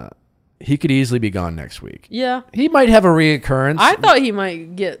he could easily be gone next week. Yeah. He might have a reoccurrence. I thought he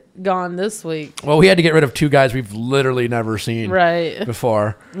might get gone this week. Well, we had to get rid of two guys we've literally never seen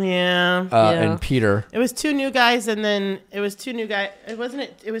before. Yeah. And Peter. It was two new guys, and then it was two new guys. It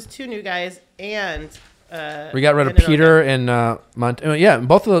was two new guys, and we got rid of Peter and yeah,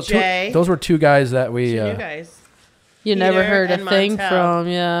 both of those. Those were two guys that we. Two new guys. You Peter never heard a thing Montel. from,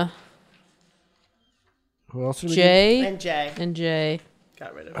 yeah. Who else did we Jay. And Jay.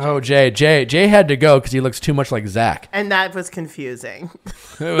 Got rid of Jay. Jay had to go because he looks too much like Zach. And that was confusing.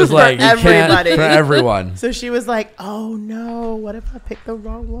 It was like for everybody. For everyone. So she was like, "Oh no, what if I picked the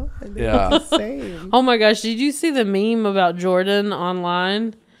wrong one?" Yeah. The same. Oh my gosh, did you see the meme about Jordan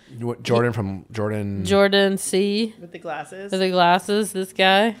online? Jordan from Jordan. Jordan C. With the glasses. This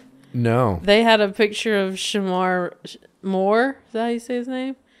guy. No. They had a picture of Shamar Moore. Is that how you say his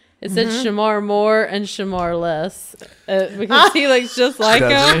name? It said Shamar Moore and Shamar Less. Because he looks just like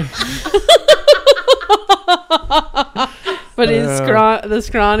him. But he's the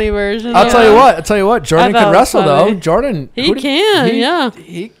scrawny version. I'll tell you what. Jordan can wrestle, though. Jordan. Who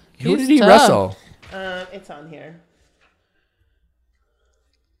did he wrestle? It's on here.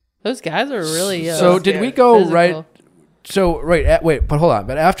 Those guys are really so did we go physical. right? So but hold on.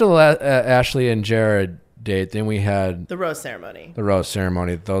 But after the Ashley and Jared date, then we had the rose ceremony.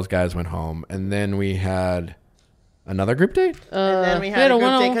 Those guys went home, and then we had another group date. And then we had a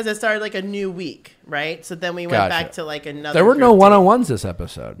group date because it started like a new week, right? So then we went back to like another. There were no one-on-ones this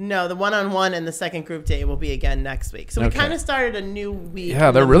episode. No, the one-on-one and the second group date will be again next week. So we kind of started a new week.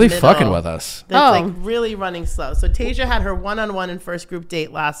 Yeah, they're really fucking with us. That's like really running slow. So Tasia had her one-on-one and first group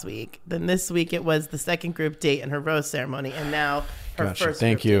date last week. Then this week it was the second group date and her rose ceremony, and now her first.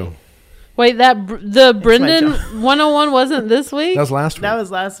 Thank you. Date. Wait, the Brendan 101 wasn't this week? That was last week. That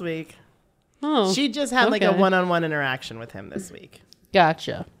was last week. Oh, she just had like a one-on-one interaction with him this week.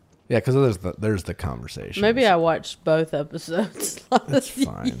 Gotcha. Yeah, because there's the conversation. Maybe I watched both episodes That's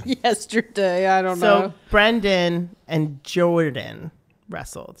fine. yesterday. I don't know. So Brendan and Jordan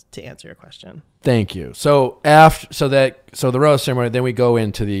wrestled, to answer your question. Thank you. So the rose ceremony, then we go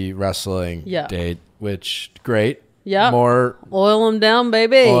into the wrestling date, which great. Yeah. More oil them down,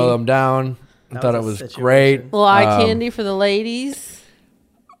 baby. Oil them down. I thought it was great. Little eye candy for the ladies.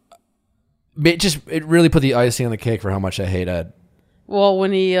 It really put the icing on the cake for how much I hate Ed. Well,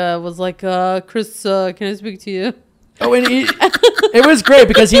 when he was like, Chris, can I speak to you? Oh, and it was great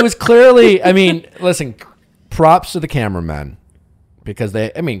because he was clearly, I mean, listen, props to the cameramen because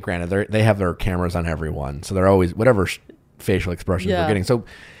granted, they have their cameras on everyone. So they're always, whatever facial expressions they're getting. So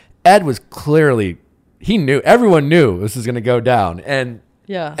Ed was clearly, everyone knew this was going to go down. And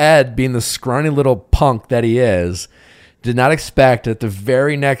Ed, being the scrawny little punk that he is, did not expect that the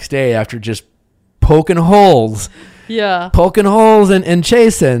very next day after just poking holes and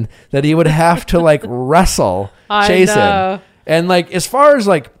chasing, that he would have to like wrestle Chasen. And like as far as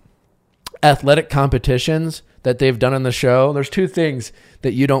like athletic competitions that they've done on the show, there's two things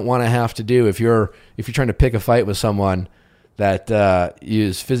that you don't want to have to do if you're trying to pick a fight with someone that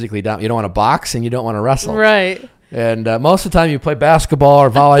is physically down. You don't want to box and you don't want to wrestle. Right. And most of the time you play basketball or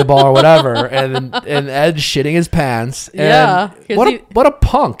volleyball or whatever, and Ed's shitting his pants. And what a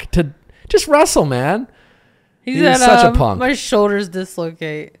punk to just wrestle, man. He's such a punk. My shoulders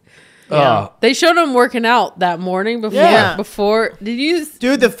dislocate. Yeah. They showed him working out that morning before. Yeah. Did you,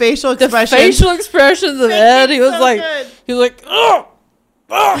 dude? The facial expressions. The facial expressions of Ed. He was like, oh.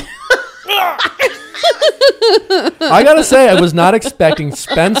 I gotta say, I was not expecting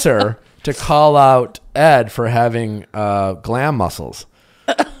Spencer to call out Ed for having glam muscles.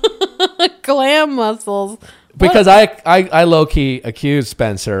 Glam muscles. Because I low-key accused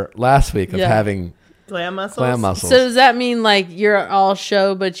Spencer last week of having glam muscles. So does that mean like you're all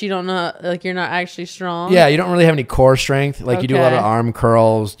show, but you don't know, like you're not actually strong? Yeah, you don't really have any core strength. Like you do a lot of arm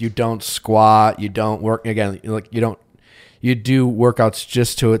curls. You don't squat. You don't work You do workouts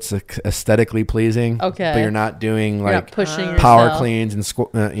just so it's aesthetically pleasing. Okay. But you're not doing like pushing power yourself. and and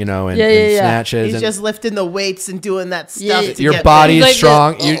snatches. He's just lifting the weights and doing that stuff. Your body is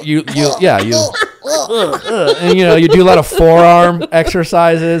strong. And you do a lot of forearm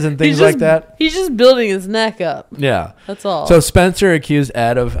exercises and things like that. He's just building his neck up. Yeah. That's all. So Spencer accused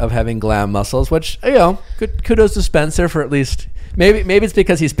Ed of having glam muscles, which, kudos to Spencer for at least, maybe it's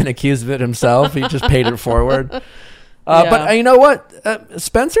because he's been accused of it himself. He just paid it forward. But you know what?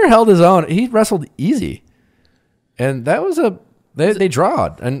 Spencer held his own. He wrestled easy, and that was they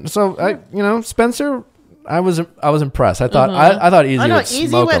drawed. And so Spencer, I was impressed. I thought I thought Easy would Easy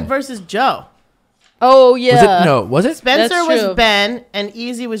smoke went him. versus Joe. Oh yeah. Was it? Spencer was Ben and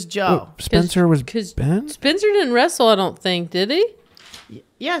Easy was Joe. Spencer was Ben? Spencer didn't wrestle, I don't think, did he?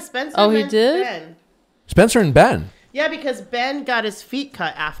 Yeah, Spencer. Oh, he did. Ben. Spencer and Ben. Yeah, because Ben got his feet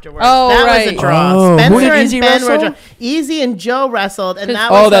cut afterwards. Oh, that was a draw. Spencer who did and Easy Ben wrestle? were Easy and Joe wrestled, and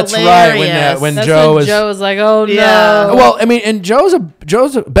that was that's hilarious. right. When that's Joe was like, oh no. Well, I mean, and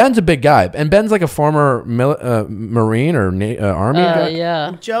Ben's a big guy, and Ben's like a former Marine or Army guy. Yeah.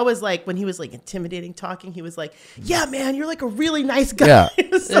 And Joe was like, when he was like intimidating talking, he was like, "Yeah, man, you're like a really nice guy." Yeah,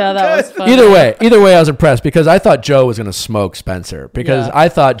 that was fun. Either way, I was impressed because I thought Joe was gonna smoke Spencer because I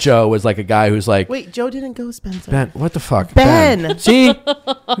thought Joe was like a guy who's like, wait, Joe didn't go Spencer. Ben, what the fuck? Ben. See,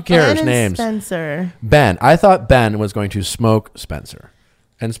 who cares? Ben names. Spencer. Ben. I thought Ben was going to smoke Spencer,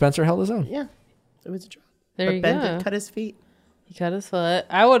 and Spencer held his own. Yeah, it was a draw. There you Ben go. did cut his feet. He cut his foot.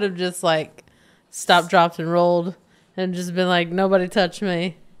 I would have just like stopped, dropped, and rolled, and just been like, nobody touched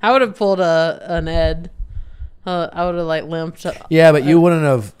me. I would have pulled an Ed. I would have like limped. Yeah, but you wouldn't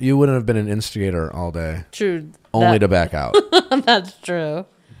have been an instigator all day. True. Only to back out. That's true.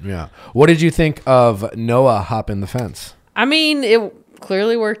 Yeah. What did you think of Noah hopping the fence? I mean, it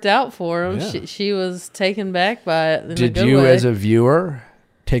clearly worked out for him. Yeah. She was taken back by it. Did you, as a viewer,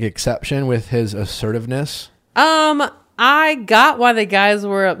 take exception with his assertiveness? I got why the guys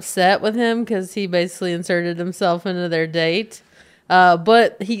were upset with him because he basically inserted himself into their date.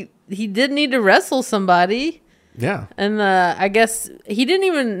 But he did need to wrestle somebody. Yeah. And I guess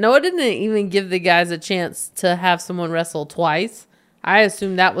Noah didn't even give the guys a chance to have someone wrestle twice. I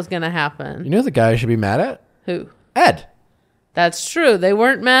assumed that was going to happen. You know the guy I should be mad at? Who? Ed. That's true. They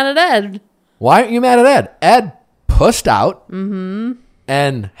weren't mad at Ed. Why aren't you mad at Ed? Ed pussed out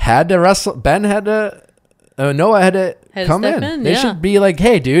and had to wrestle. Noah had to come in. They should be like,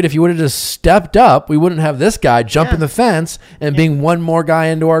 hey, dude, if you would have just stepped up, we wouldn't have this guy jumping the fence and being one more guy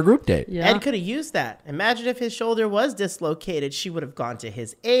into our group date. Yeah. Ed could have used that. Imagine if his shoulder was dislocated. She would have gone to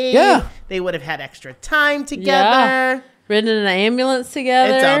his aid. Yeah. They would have had extra time together. Yeah. Ridden in an ambulance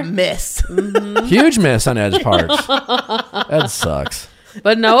together. It's a miss. Huge miss on Ed's part. That sucks.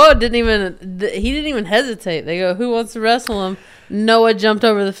 But Noah didn't even hesitate. They go, who wants to wrestle him? Noah jumped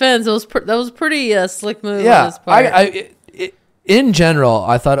over the fence. That was a pretty slick move on his part. In general,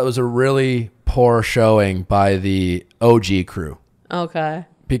 I thought it was a really poor showing by the OG crew. Okay.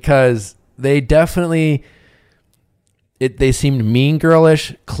 Because they definitely, they seemed mean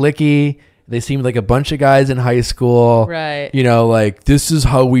girlish, cliquey. They seemed like a bunch of guys in high school. Right. You know, like, this is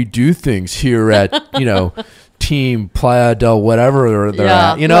how we do things here at, Team Playa del whatever they're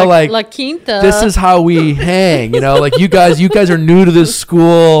at. You know, like La Quinta. This is how we hang. Like, you guys are new to this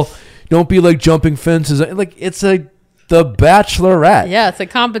school. Don't be like jumping fences. Like, it's the Bachelorette. Yeah, it's a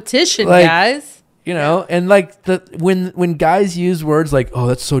competition, guys. And like when guys use words like, "Oh,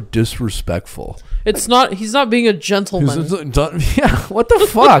 that's so disrespectful." He's not being a gentleman. Yeah, what the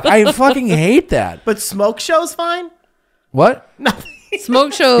fuck? I fucking hate that. But smoke show's fine? What? Nothing.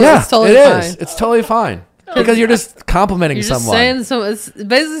 Smoke show is totally fine. It's totally fine. Because you're just complimenting someone. It's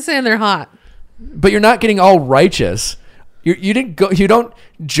basically saying they're hot. But you're not getting all righteous. You don't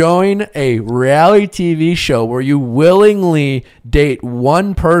join a reality TV show where you willingly date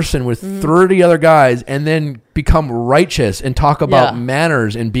one person with 30 other guys and then become righteous and talk about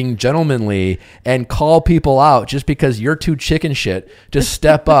manners and being gentlemanly and call people out just because you're too chicken shit to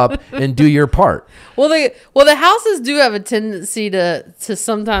step up and do your part. Well, the houses do have a tendency to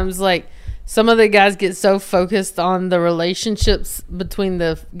sometimes, like, some of the guys get so focused on the relationships between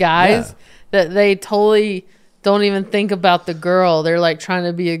the guys that they totally don't even think about the girl. They're like trying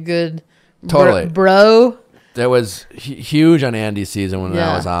to be a good bro. That was huge on Andy's season when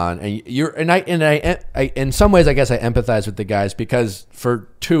I was on, and I in some ways I guess I empathize with the guys because for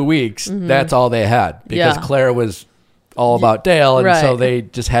 2 weeks that's all they had because Claire was all about Dale, and so they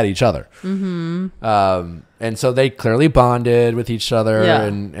just had each other. And so they clearly bonded with each other,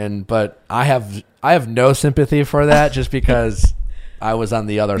 but I have no sympathy for that just because I was on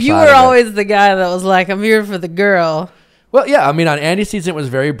the other side. You were always the guy that was like, I'm here for the girl. Well, yeah, I mean, on Andy's season, it was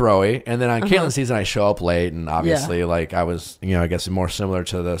very bro-y. And then on Caitlin's season, I show up late. And obviously, like, I was, I guess more similar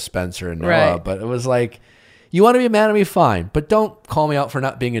to the Spencer and Noah. Right. But it was like, you want to be mad at me? Fine. But don't call me out for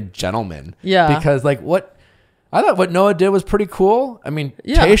not being a gentleman. Yeah. Because, like, I thought what Noah did was pretty cool. I mean,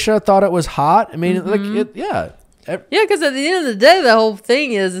 Tayshia thought it was hot. I mean, Yeah, because at the end of the day, the whole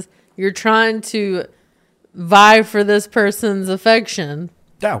thing is you're trying to vie for this person's affection.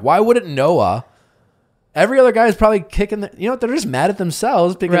 Yeah, why wouldn't Noah? Every other guy is probably kicking they're just mad at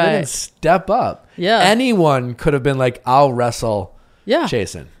themselves because they didn't step up. Yeah. Anyone could have been like, I'll wrestle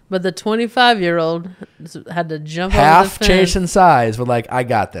Jason. But the 25-year-old had to jump half over the fence. Jason size with like, I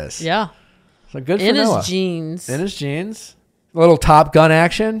got this. Yeah. So good for Noah. In his jeans. A little Top Gun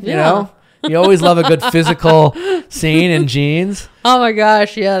action, you know? You always love a good physical scene in jeans. Oh my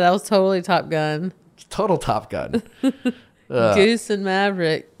gosh, yeah, that was totally Top Gun. Total Top Gun. Goose and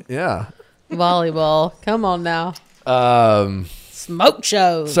Maverick. Yeah. Volleyball. Come on now. Smoke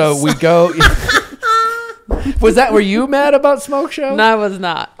shows. So we go. Were you mad about smoke show? No, I was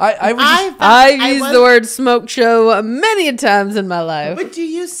not. I've used the word smoke show many times in my life. But do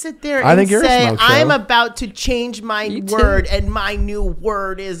you sit there and say, I'm about to change my word and my new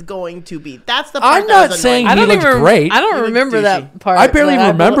word is going to be? That's the part I'm not saying he looked great. I don't remember that part. I barely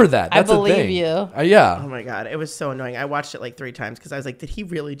remember that. That's I believe the thing. you. Yeah. Oh my God. It was so annoying. I watched it like 3 times because I was like, did he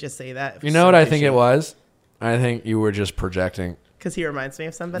really just say that? You know what I think it was? I think you were just projecting. Because he reminds me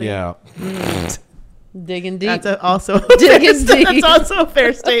of somebody? Yeah. Digging deep. That's also a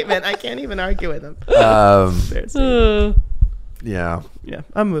fair statement. I can't even argue with him. Fair statement. Yeah. Yeah.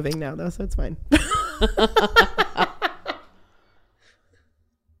 I'm moving now, though, so it's fine.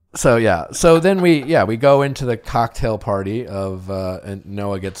 So, yeah. So then we go into the cocktail party of, and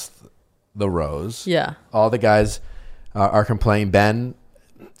Noah gets the rose. Yeah. All the guys are complaining. Ben,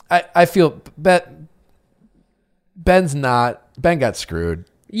 I feel Ben got screwed.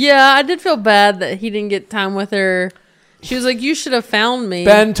 Yeah, I did feel bad that he didn't get time with her. She was like, you should have found me.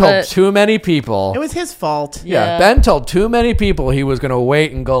 Ben told too many people. It was his fault. Yeah, Ben told too many people he was going to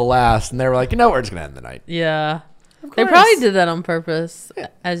wait and go last, and they were like, we're just going to end the night. Yeah. They probably did that on purpose,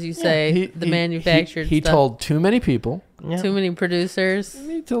 as you say, manufactured He stuff. told too many people. Yeah. Too many producers.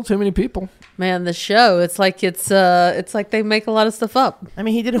 He told too many people. Man, the show, it's like they make a lot of stuff up. I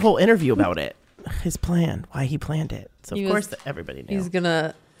mean, he did a whole interview about it. His plan, why he planned it. So, of course, everybody knew. He's going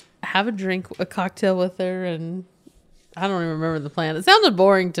to have a cocktail with her, and I don't even remember the plan. It sounded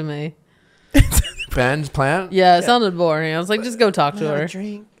boring to me. Ben's plan? Yeah, it sounded boring. I was like, just go talk to her.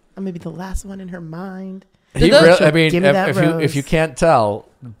 Drink. I'm going to be the last one in her mind. If you can't tell,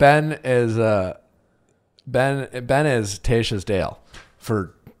 Ben is Tasha's Dale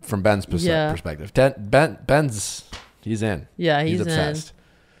from Ben's perspective. He's in. Yeah, he's obsessed. In.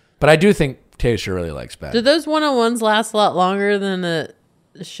 But I do think Tasha really likes Ben. Did those one-on-ones last a lot longer than the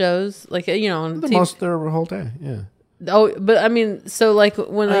shows? Like, on TV? Most of their whole day, yeah. Oh, but I mean, so like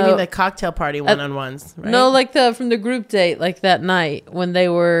when I mean the cocktail party one-on-ones, right? No, like from the group date, like that night when they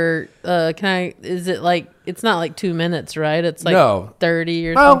were. Is it like it's not like 2 minutes, right? It's like 30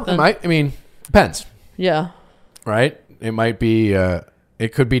 or something. Depends. Yeah. Right. It might be.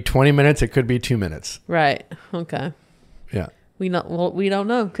 It could be 20 minutes. It could be 2 minutes. Right. Okay. Yeah. We don't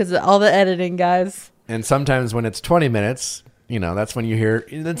know because all the editing, guys. And sometimes when it's 20 minutes. That's when you hear.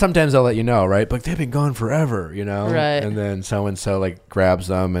 Then sometimes they'll let you know, right? But they've been gone forever, Right. And then so and so like grabs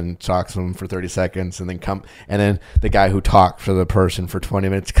them and talks to them for 30 seconds, and then the guy who talked for the person for 20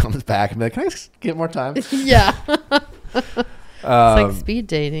 minutes comes back and be like, "Can I get more time?" Yeah. It's like speed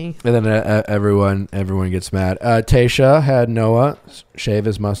dating. And then everyone gets mad. Tasha had Noah shave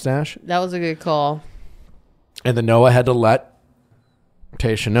his mustache. That was a good call. And then Noah had to let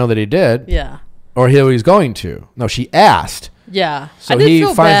Tasha know that he did. Yeah. Or he was going to. No, she asked. Yeah. So he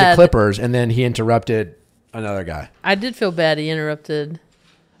finds the clippers, and then he interrupted another guy. I did feel bad he interrupted.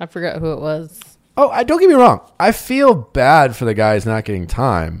 I forgot who it was. Oh, don't get me wrong. I feel bad for the guys not getting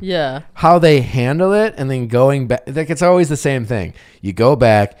time. Yeah. How they handle it, and then going back. Like, it's always the same thing. You go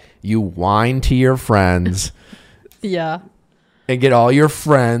back, you whine to your friends. Yeah. And get all your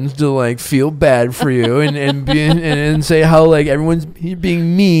friends to like feel bad for you and say how like everyone's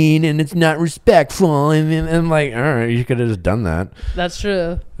being mean and it's not respectful and like, all right, you could have just done that. That's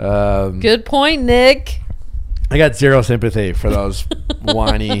true. Good point, Nick. I got zero sympathy for those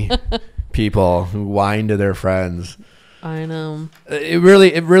whiny people who whine to their friends. I know. It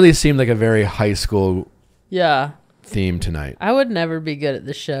really seemed like a very high school theme tonight. I would never be good at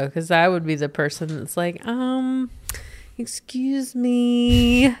the show because I would be the person that's like, excuse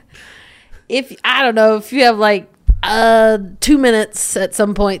me, if you have like 2 minutes at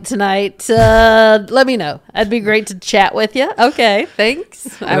some point tonight, let me know. I'd be great to chat with you. Okay,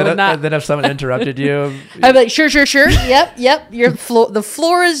 thanks. I would not. And then if someone interrupted you, I'd be like, sure. Yep. The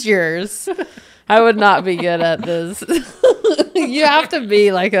floor is yours. I would not be good at this. You have to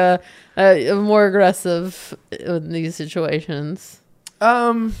be like a more aggressive in these situations.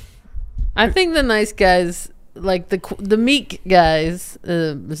 I think the nice guys. Like the meek guys,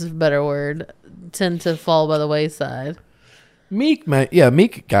 this is a better word, tend to fall by the wayside. Meek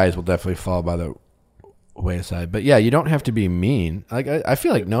guys will definitely fall by the wayside. But yeah, you don't have to be mean. Like I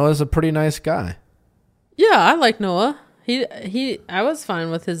feel like Noah's a pretty nice guy. Yeah, I like Noah. I was fine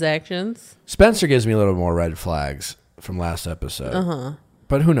with his actions. Spencer gives me a little more red flags from last episode.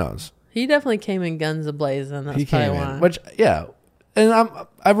 But who knows? He definitely came in guns a-blazing. That's probably why. Which and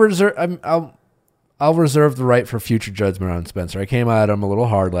I'll reserve the right for future judgment on Spencer. I came at him a little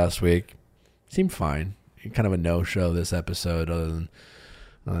hard last week. Seemed fine. Kind of a no-show this episode other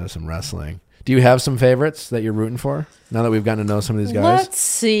than some wrestling. Do you have some favorites that you're rooting for now that we've gotten to know some of these guys? Let's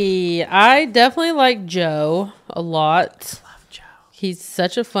see. I definitely like Joe a lot. Love Joe. He's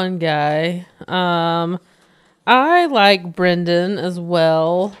such a fun guy. I like Brendan as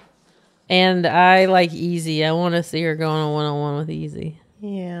well. And I like Easy. I want to see her going on one-on-one with Easy.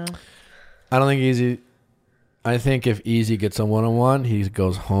 Yeah. I don't think Easy. I think if Easy gets a one-on-one, he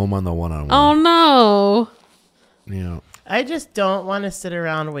goes home on the one-on-one. Oh no! I just don't want to sit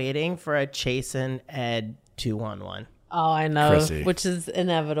around waiting for a Chase and Ed 2-on-1. Oh, I know. Chrissy. Which is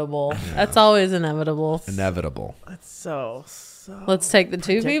inevitable. That's always inevitable. Inevitable. That's so Let's take the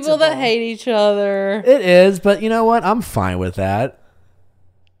two people that hate each other. It is, but you know what? I'm fine with that.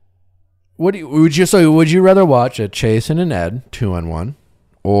 Would you rather watch a Chase and an Ed 2-on-1,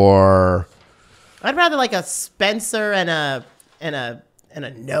 or I'd rather like a Spencer and a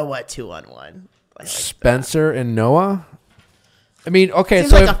Noah 2-on-1. Spencer and Noah? I mean, okay,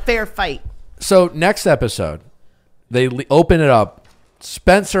 seems like a fair fight. So next episode, they open it up.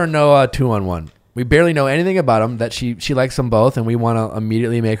 Spencer and Noah 2-on-1. We barely know anything about them. That she likes them both, and we want to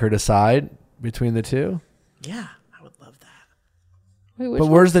immediately make her decide between the two. Yeah, I would love that. Wait, but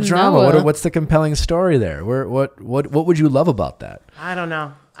where's the drama? What's the compelling story there? What would you love about that? I don't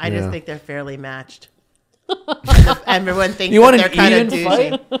know. I just think they're fairly matched. Everyone thinks that they're kind of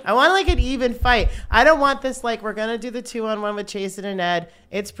douchey. I want like an even fight. I don't want this like we're gonna do the 2-on-1 with Chasen and Ed.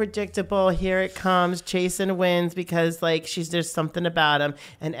 It's predictable. Here it comes. Chasen wins because like there's something about him,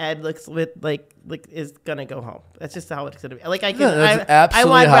 and Ed looks with like is gonna go home. That's just how it's gonna be. Like that's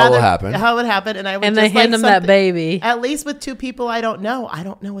absolutely how it will happen. How it would happen, and I would and just they hand him that baby. At least with two people I don't know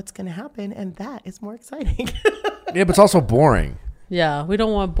what's gonna happen, and that is more exciting. Yeah, but it's also boring. Yeah, we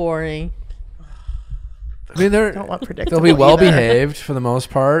don't want boring. I mean, they'll be well behaved for the most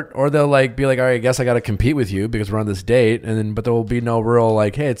part, or they'll like be like, all right, I guess I got to compete with you because we're on this date, but there will be no real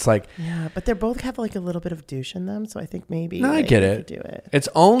like, hey, it's like, yeah, but they both have like a little bit of douche in them, so I think maybe no, I get it. Do it. It's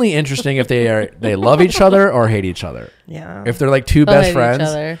only interesting if they love each other or hate each other. Yeah, if they're like two best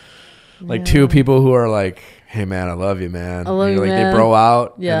friends, like two people who are like, hey man, I love you, man. I love you, like man. They bro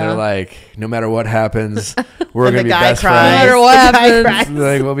out, and they're like, no matter what happens, we're gonna be best friends. No matter what happens,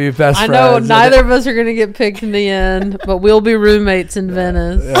 like we'll be best friends. I know neither of us are gonna get picked in the end, but we'll be roommates in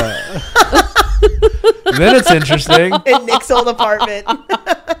Venice. Yeah. Then it's interesting. In Nick's old apartment.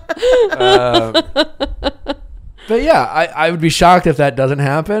 But yeah, I would be shocked if that doesn't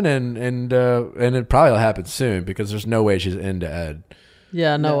happen, and it probably will happen soon because there's no way she's into Ed.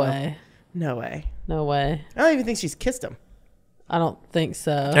 Yeah, no way. No way. No way. I don't even think she's kissed him. I don't think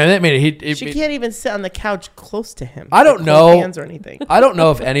so. And I mean, she can't even sit on the couch close to him. I don't know. Hands or anything. I don't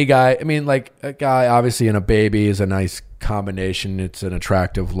know if any guy. I mean, like a guy, obviously, and a baby is a nice combination. It's an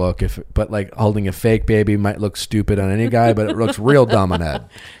attractive look. But like holding a fake baby might look stupid on any guy, but it looks real dumb on Ed.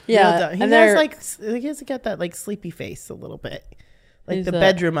 Yeah, he has got that like sleepy face a little bit. Like the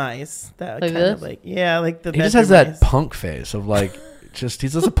bedroom eyes. That like kind this? of like like the. He just has that punk face of like. He's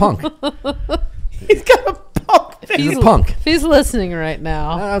just a punk. He's got a punk face. He's a punk. If he's listening right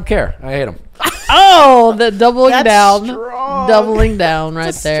now. I don't care. I hate him. Oh, the doubling down. Strong. Doubling down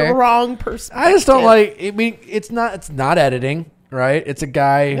right there. Strong perspective. I just don't like, I mean, it's not editing, right? It's a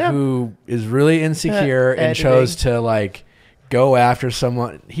guy who is really insecure and chose to like go after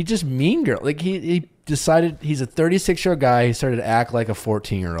someone. He just mean girl. Like he decided he's a 36-year-old guy. He started to act like a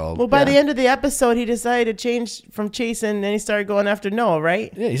 14-year-old. Well, by the end of the episode, he decided to change from chasing, and then he started going after Noah,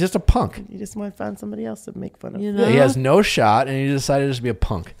 right? Yeah, he's just a punk. He just want to find somebody else to make fun of. You know? Yeah, he has no shot, and he decided to just be a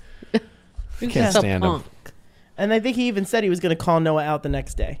punk. Can't stand him. And I think he even said he was going to call Noah out the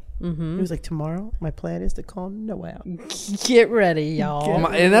next day. Mm-hmm. He was like, tomorrow, my plan is to call Noah out. Get ready, y'all.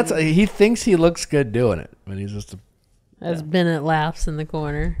 And he thinks he looks good doing it, but he's just As Bennett laughs in the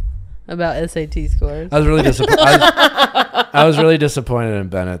corner about SAT scores. I was really disappointed. I was really disappointed in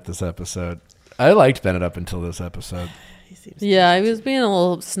Bennett this episode. I liked Bennett up until this episode. He was being a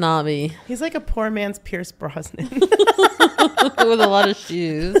little snobby. He's like a poor man's Pierce Brosnan. With a lot of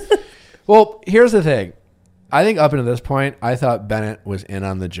shoes. Well, here's the thing. I think up until this point, I thought Bennett was in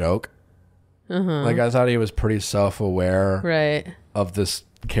on the joke. Uh-huh. Like, I thought he was pretty self-aware of this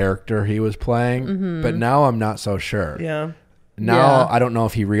character he was playing. Mm-hmm. But now I'm not so sure. Yeah. Now I don't know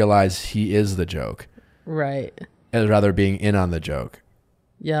if he realized he is the joke. Right. As rather being in on the joke.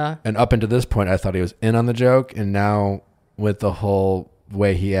 Yeah. And up until this point, I thought he was in on the joke. And now with the whole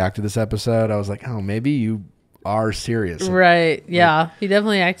way he acted this episode, I was like, oh, maybe you are serious. Right. Yeah. He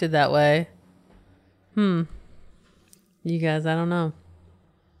definitely acted that way. You guys, I don't know.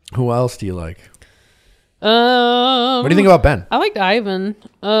 Who else do you like? What do you think about Ben? I liked Ivan.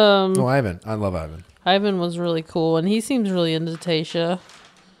 Ivan. I love Ivan. Ivan was really cool, and he seems really into Tasha.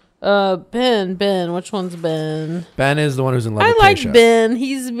 Ben. Which one's Ben? Ben is the one who's in love with Tasha. I like Tasha. Ben.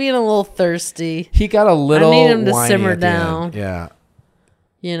 He's being a little thirsty. He got a little I need him to whiny simmer at the down. end. Yeah.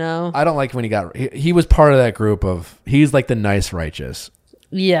 You know? I don't like when he was part of that group of, he's like the nice righteous.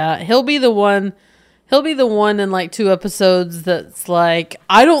 Yeah. He'll be the one in like 2 episodes that's like,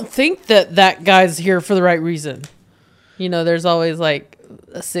 I don't think that guy's here for the right reason. You know, there's always like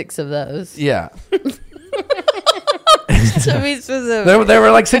 6 of those. Yeah. To be specific. There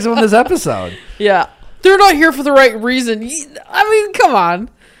were like 6 of them this episode. Yeah. they're not here for the right reason. I mean, come on.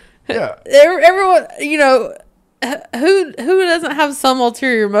 Yeah. Everyone, who doesn't have some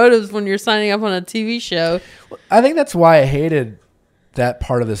ulterior motives when you're signing up on a TV show? I think that's why I hated that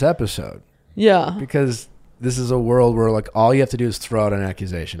part of this episode. Yeah. Because this is a world where like all you have to do is throw out an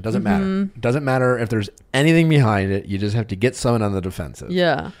accusation. It doesn't matter. It doesn't matter if there's anything behind it. You just have to get someone on the defensive.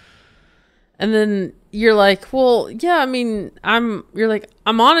 Yeah. And then you're like, well, yeah, I mean, I'm on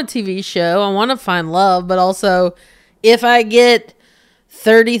a TV show. I want to find love, but also if I get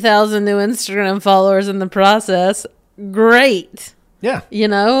 30,000 new Instagram followers in the process, great. Yeah.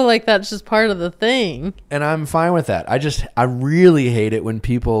 Like that's just part of the thing. And I'm fine with that. I really hate it when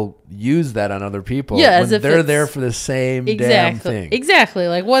people use that on other people. Yeah, when as if they're there for the same damn thing. Exactly.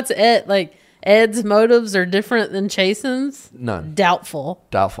 Like what's Ed, like Ed's motives are different than Chasen's? None. Doubtful.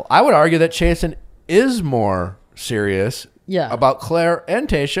 I would argue that Chasen is more serious about Claire and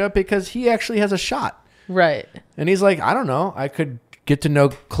Tayshia because he actually has a shot. Right. And he's like, I don't know. I could get to know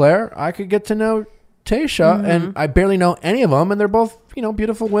Claire. I could get to know Tayshia, and I barely know any of them, and they're both,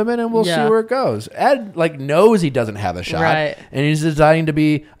 beautiful women, and we'll see where it goes. Ed, knows he doesn't have a shot, right, and he's deciding to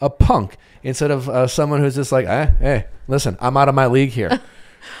be a punk instead of someone who's just like, hey, listen, I'm out of my league here.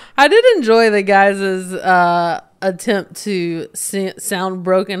 I did enjoy the guys' attempt to sound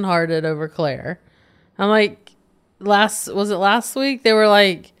brokenhearted over Claire. I'm like, was it last week? They were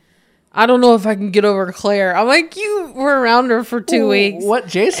like, I don't know if I can get over Claire. I'm like, you were around her for 2 weeks. What,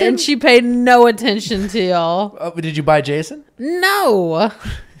 Jason? And she paid no attention to y'all. Did you buy Jason? No.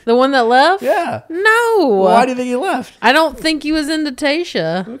 The one that left? Yeah. No. Why do you think he left? I don't think he was into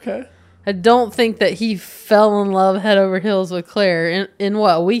Tayshia. Okay. I don't think that he fell in love head over heels with Claire. In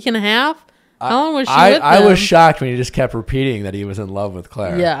what, a week and a half? How long was she with him? I was shocked when he just kept repeating that he was in love with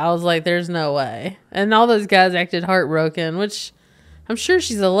Claire. Yeah, I was like, there's no way. And all those guys acted heartbroken, which I'm sure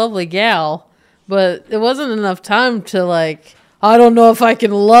she's a lovely gal, but it wasn't enough time to I don't know if I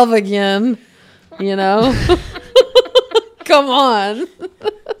can love again, Come on.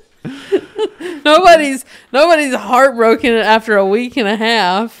 Nobody's heartbroken after a week and a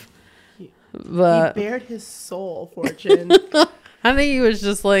half. But he bared his soul, Fortune. I think he was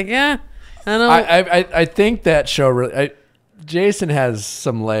just like, I don't. I think that show really. Jason has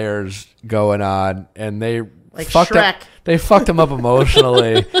some layers going on, and they fucked Shrek. up. They fucked him up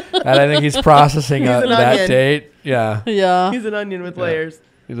emotionally, and I think he's processing that onion. date. Yeah, yeah. He's an onion with layers.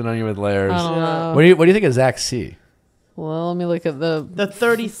 He's an onion with layers. I don't know. What do you think of Zach C? Well, let me look at the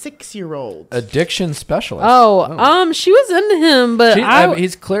 36-year-old addiction specialist. She was into him, but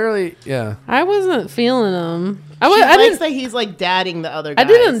he's clearly I wasn't feeling him. I didn't say he's dadding the other guys. I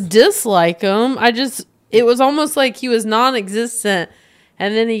didn't dislike him. It was almost like he was non-existent,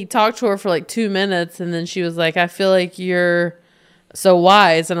 and then he talked to her for 2 minutes, and then she was like, "I feel like you're so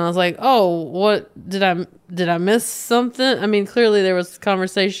wise," and I was like, "Oh, what did I miss something?" I mean, clearly there was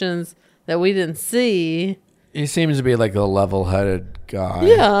conversations that we didn't see. He seems to be a level-headed guy.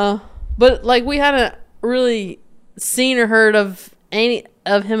 Yeah, but we hadn't really seen or heard of any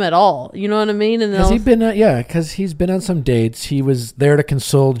of him at all. You know what I mean? And has he been? Because he's been on some dates. He was there to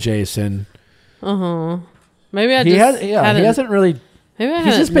console Jason. Maybe he hasn't really. Maybe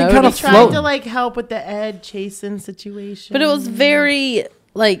he's just been kind of trying to help with the Ed Chasen situation. But it was very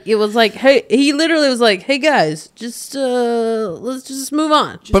hey, he literally was like, "Hey guys, just let's just move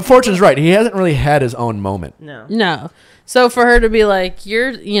on." But Fortune's right. He hasn't really had his own moment. No. So for her to be like,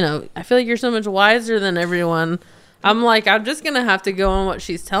 I feel like you're so much wiser than everyone. I'm like, I'm just gonna have to go on what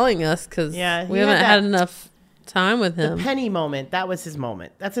she's telling us because we haven't had enough time with him. The penny moment, that was his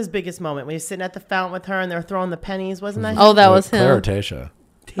moment. That's his biggest moment. When he was sitting at the fountain with her and they're throwing the pennies, wasn't that? Oh, that was him. Claire or Tayshia?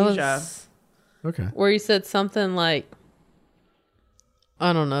 Tayshia. Okay. Where you said something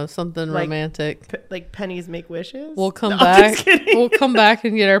I don't know, something romantic. Pennies make wishes? We'll come back. We'll come back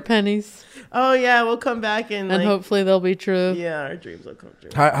and get our pennies. Oh, yeah, we'll come back and hopefully they'll be true. Yeah, our dreams will come true.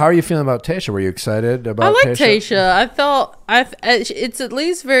 How are you feeling about Tayshia? Were you excited about I like Tayshia. I thought it's at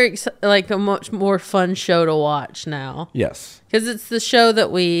least very a much more fun show to watch now. Yes. Because it's the show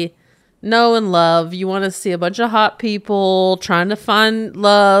that we know and love. You want to see a bunch of hot people trying to find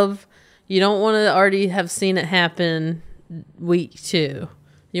love. You don't want to already have seen it happen week 2.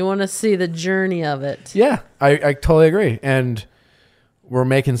 You want to see the journey of it. Yeah, I totally agree. And we're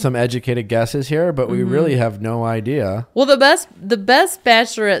making some educated guesses here, but we really have no idea. Well, the best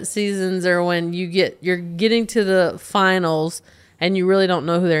Bachelorette seasons are when you're getting to the finals and you really don't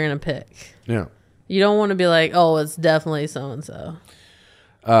know who they're going to pick. Yeah. You don't want to be like, oh, it's definitely so and so.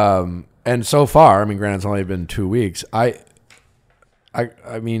 And so far, granted, it's only been 2 weeks. I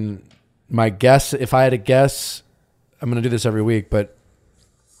mean, my guess, if I had to guess, I'm going to do this every week, but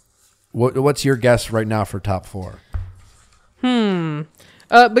What's your guess right now for top 4?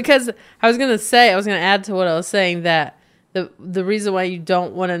 Because I was gonna add to what I was saying that the reason why you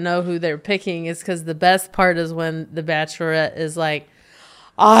don't want to know who they're picking is because the best part is when the Bachelorette is like,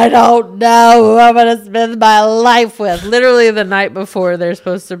 I don't know who I'm gonna spend my life with. Literally the night before they're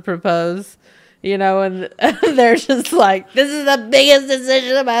supposed to propose, and they're just like, this is the biggest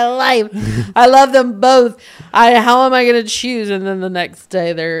decision of my life. I love them both. How am I gonna choose? And then the next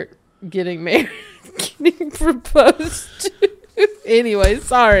day they're getting married, getting proposed to. Anyway,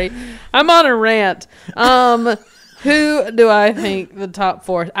 sorry. I'm on a rant. Who do I think the top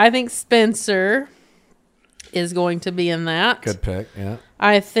 4? I think Spencer is going to be in that. Good pick, yeah.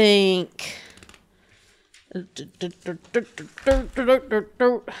 I think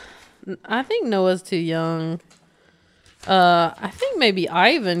Noah's too young. I think maybe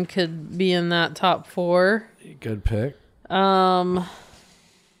Ivan could be in that top 4. Good pick. I'm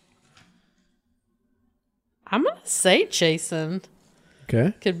gonna say Jason.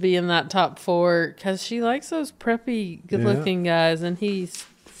 Okay. Could be in that top 4 because she likes those preppy, good-looking guys, and he's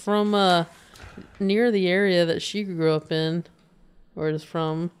from near the area that she grew up in, or is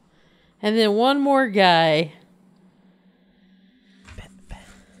from. And then one more guy. Ben.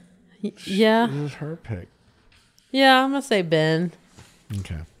 Yeah. This is her pick. Yeah, I'm gonna say Ben.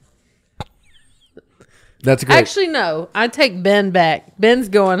 Okay. That's great. Actually, no. I take Ben back. Ben's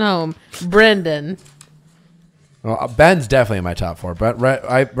going home. Brendan. Well, Ben's definitely in my top 4, but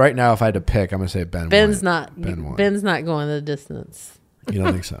right now, if I had to pick, I'm gonna say Ben. Ben's not going the distance. You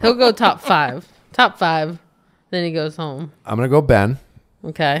don't think so? He'll go top 5. Top 5. Then he goes home. I'm gonna go Ben.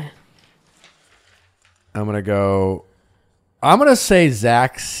 Okay. I'm gonna say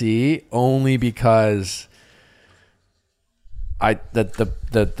Zach C. only because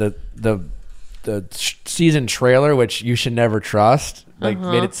the season trailer, which you should never trust,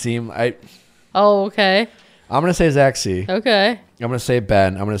 made it seem Oh, okay. I'm going to say Zach C. Okay. I'm going to say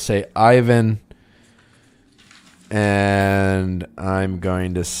Ben. I'm going to say Ivan. And I'm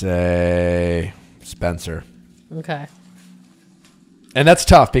going to say Spencer. Okay. And that's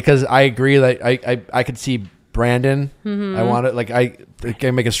tough because I agree that I could see Brandon. Mm-hmm. I want it. I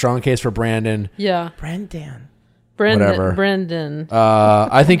can make a strong case for Brandon. Yeah. Brendan. Whatever. Brendan.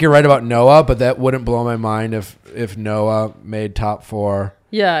 I think you're right about Noah, but that wouldn't blow my mind if Noah made top 4.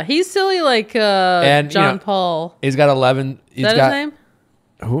 Yeah, he's silly like John Paul. He's got 11. Is that his name?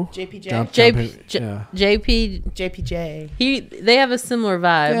 Who? JPJ. JPJ. They have a similar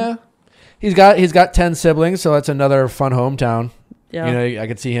vibe. Yeah. He's got 10 siblings, so that's another fun hometown. Yeah. I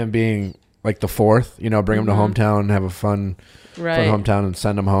could see him being like the 4th. Bring him to hometown and have a fun hometown and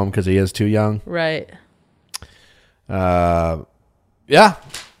send him home because he is too young. Right. Yeah.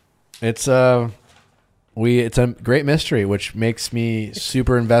 It's a great mystery, which makes me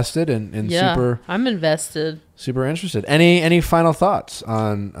super invested and super. I'm invested. Super interested. Any final thoughts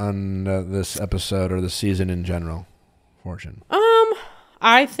on this episode or the season in general, Fortune?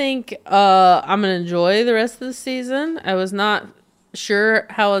 I think I'm gonna enjoy the rest of the season. I was not sure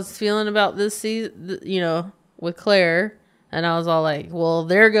how I was feeling about this season, with Claire, and I was all like, "Well,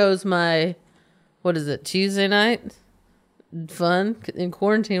 there goes my, what is it, Tuesday night fun in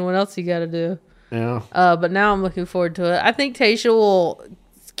quarantine? What else you got to do?" Yeah. But now I'm looking forward to it. I think Tayshia will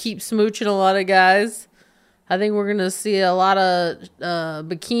keep smooching a lot of guys. I think we're gonna see a lot of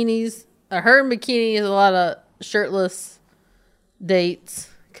bikinis. Her in bikinis, a lot of shirtless dates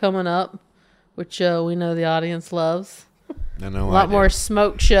coming up, which we know the audience loves. I know. A lot more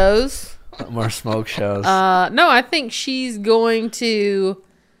smoke shows. More smoke shows. No, I think she's going to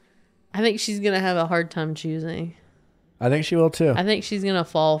have a hard time choosing. I think she will too. I think she's going to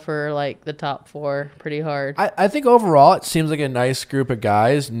fall for like the top 4 pretty hard. I think overall it seems like a nice group of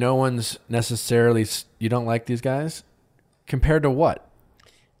guys. No one's necessarily, you don't like these guys? Compared to what?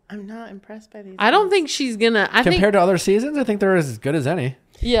 I'm not impressed by these I don't think she's going to. Compared to other seasons, I think they're as good as any.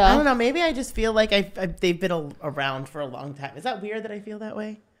 Yeah. I don't know. Maybe I just feel like they've been around for a long time. Is that weird that I feel that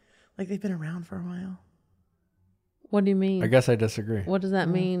way? Like they've been around for a while? What do you mean? I guess I disagree. What does that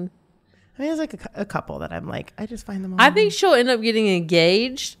mean? I mean, there's like a couple that I'm like, I just find them all. I think she'll end up getting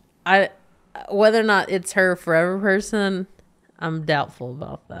engaged. Whether or not it's her forever person, I'm doubtful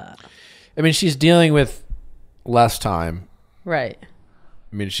about that. I mean, she's dealing with less time. Right.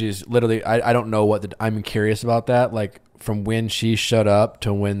 I mean, she's literally, I don't know I'm curious about that. Like from when she showed up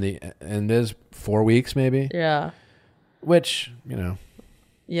to when the end is 4 weeks, maybe. Yeah. Which,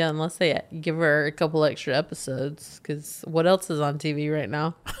 Yeah, unless they give her a couple extra episodes, because what else is on TV right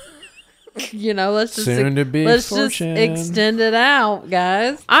now? Let's just just extend it out,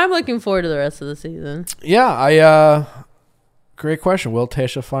 guys. I'm looking forward to the rest of the season. Yeah, Great question. Will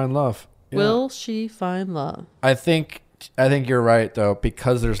Tayshia find love? Yeah. Will she find love? I think you're right, though,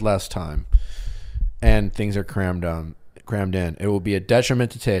 because there's less time and things are crammed in. It will be a detriment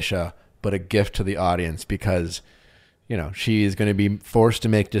to Tayshia, but a gift to the audience because, she's going to be forced to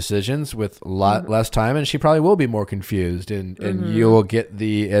make decisions with a lot less time, and she probably will be more confused, and you will get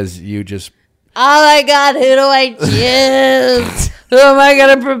as you just... Oh, my God, who do I choose? Who am I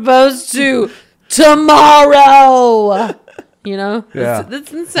going to propose to tomorrow? Yeah.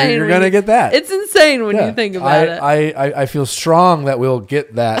 It's insane. You're going to get that. It's insane when you think about it. I feel strong that we'll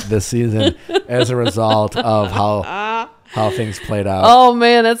get that this season as a result of how things played out. Oh,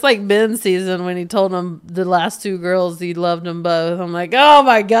 man, it's like Ben's season when he told them the last two girls he loved them both. I'm like, oh,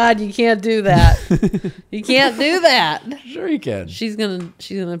 my God, you can't do that. You can't do that. Sure you can. She's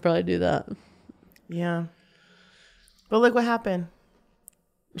gonna probably do that. Yeah. But look what happened.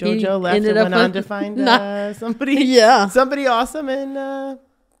 JoJo left and went on to find somebody awesome, and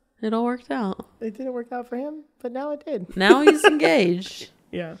it all worked out. It didn't work out for him, but now it did. Now he's engaged.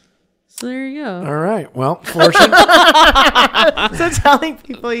 Yeah. So there you go. All right. Well, fortune. So telling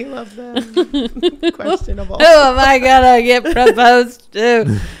people you love them. Questionable. Who am I gonna get proposed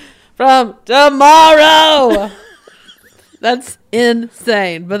to from tomorrow? That's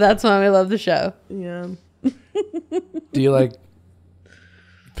insane, but that's why we love the show. Yeah. Do you like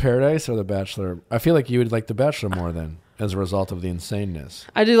Paradise or The Bachelor? I feel like you would like The Bachelor more then, as a result of the insaneness.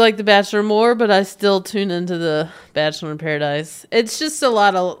 I do like The Bachelor more, but I still tune into The Bachelor in Paradise. It's just a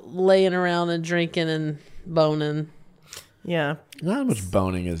lot of laying around and drinking and boning. Yeah. Not as much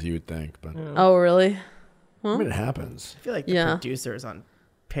boning as you would think, but Oh, really? Well, I mean, it happens. I feel like the producers on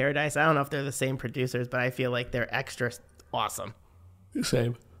Paradise, I don't know if they're the same producers, but I feel like they're extra awesome. The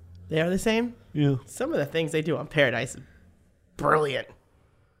same. They are the same? Yeah. Some of the things they do on Paradise is brilliant.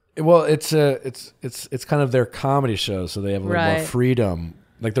 Well, it's kind of their comedy show, so they have a little more freedom.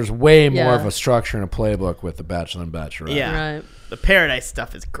 Like there's way more of a structure and a playbook with The Bachelor and Bachelorette. Yeah. Right. The Paradise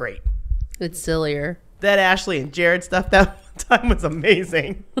stuff is great. It's sillier. That Ashley and Jared stuff that time was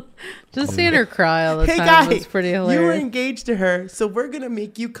amazing. Just seeing her cry all the time was pretty hilarious. You were engaged to her, so we're going to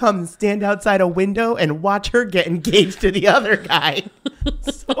make you come and stand outside a window and watch her get engaged to the other guy.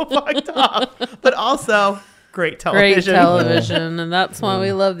 So fucked up. But also, great television. Great television, and that's why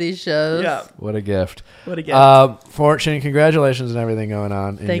we love these shows. Yeah. What a gift. What a gift. Fortune, congratulations on everything going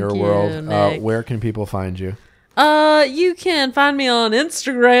on in your world. Nick. Where can people find you? You can find me on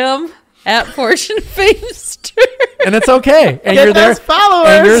Instagram at Fortune Feimster. And it's okay. And Get you're there. Followers.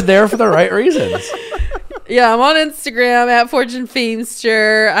 And you're there for the right reasons. Yeah, I'm on Instagram at Fortune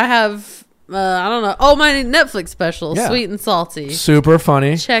Feimster. I have my Netflix special, Sweet and Salty. Super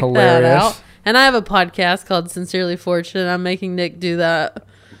funny. Check hilarious. that out. And I have a podcast called Sincerely Fortunate. I'm making Nick do that.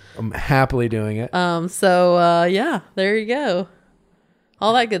 I'm happily doing it. There you go.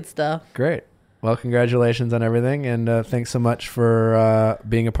 All that good stuff. Great. Well, congratulations on everything, and thanks so much for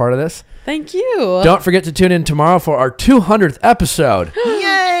being a part of this. Thank you. Don't forget to tune in tomorrow for our 200th episode.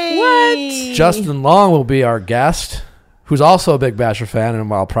 Yay! What? Justin Long will be our guest, who's also a big Bachelor fan,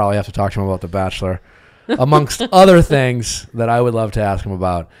 and I'll probably have to talk to him about The Bachelor, amongst other things that I would love to ask him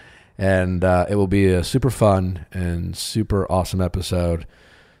about. And it will be a super fun and super awesome episode.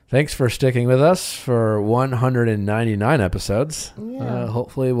 Thanks for sticking with us for 199 episodes. Yeah.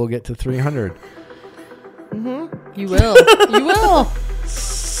 Hopefully we'll get to 300. Mm-hmm. You will. You will.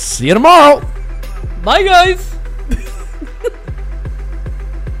 See you tomorrow. Bye, guys.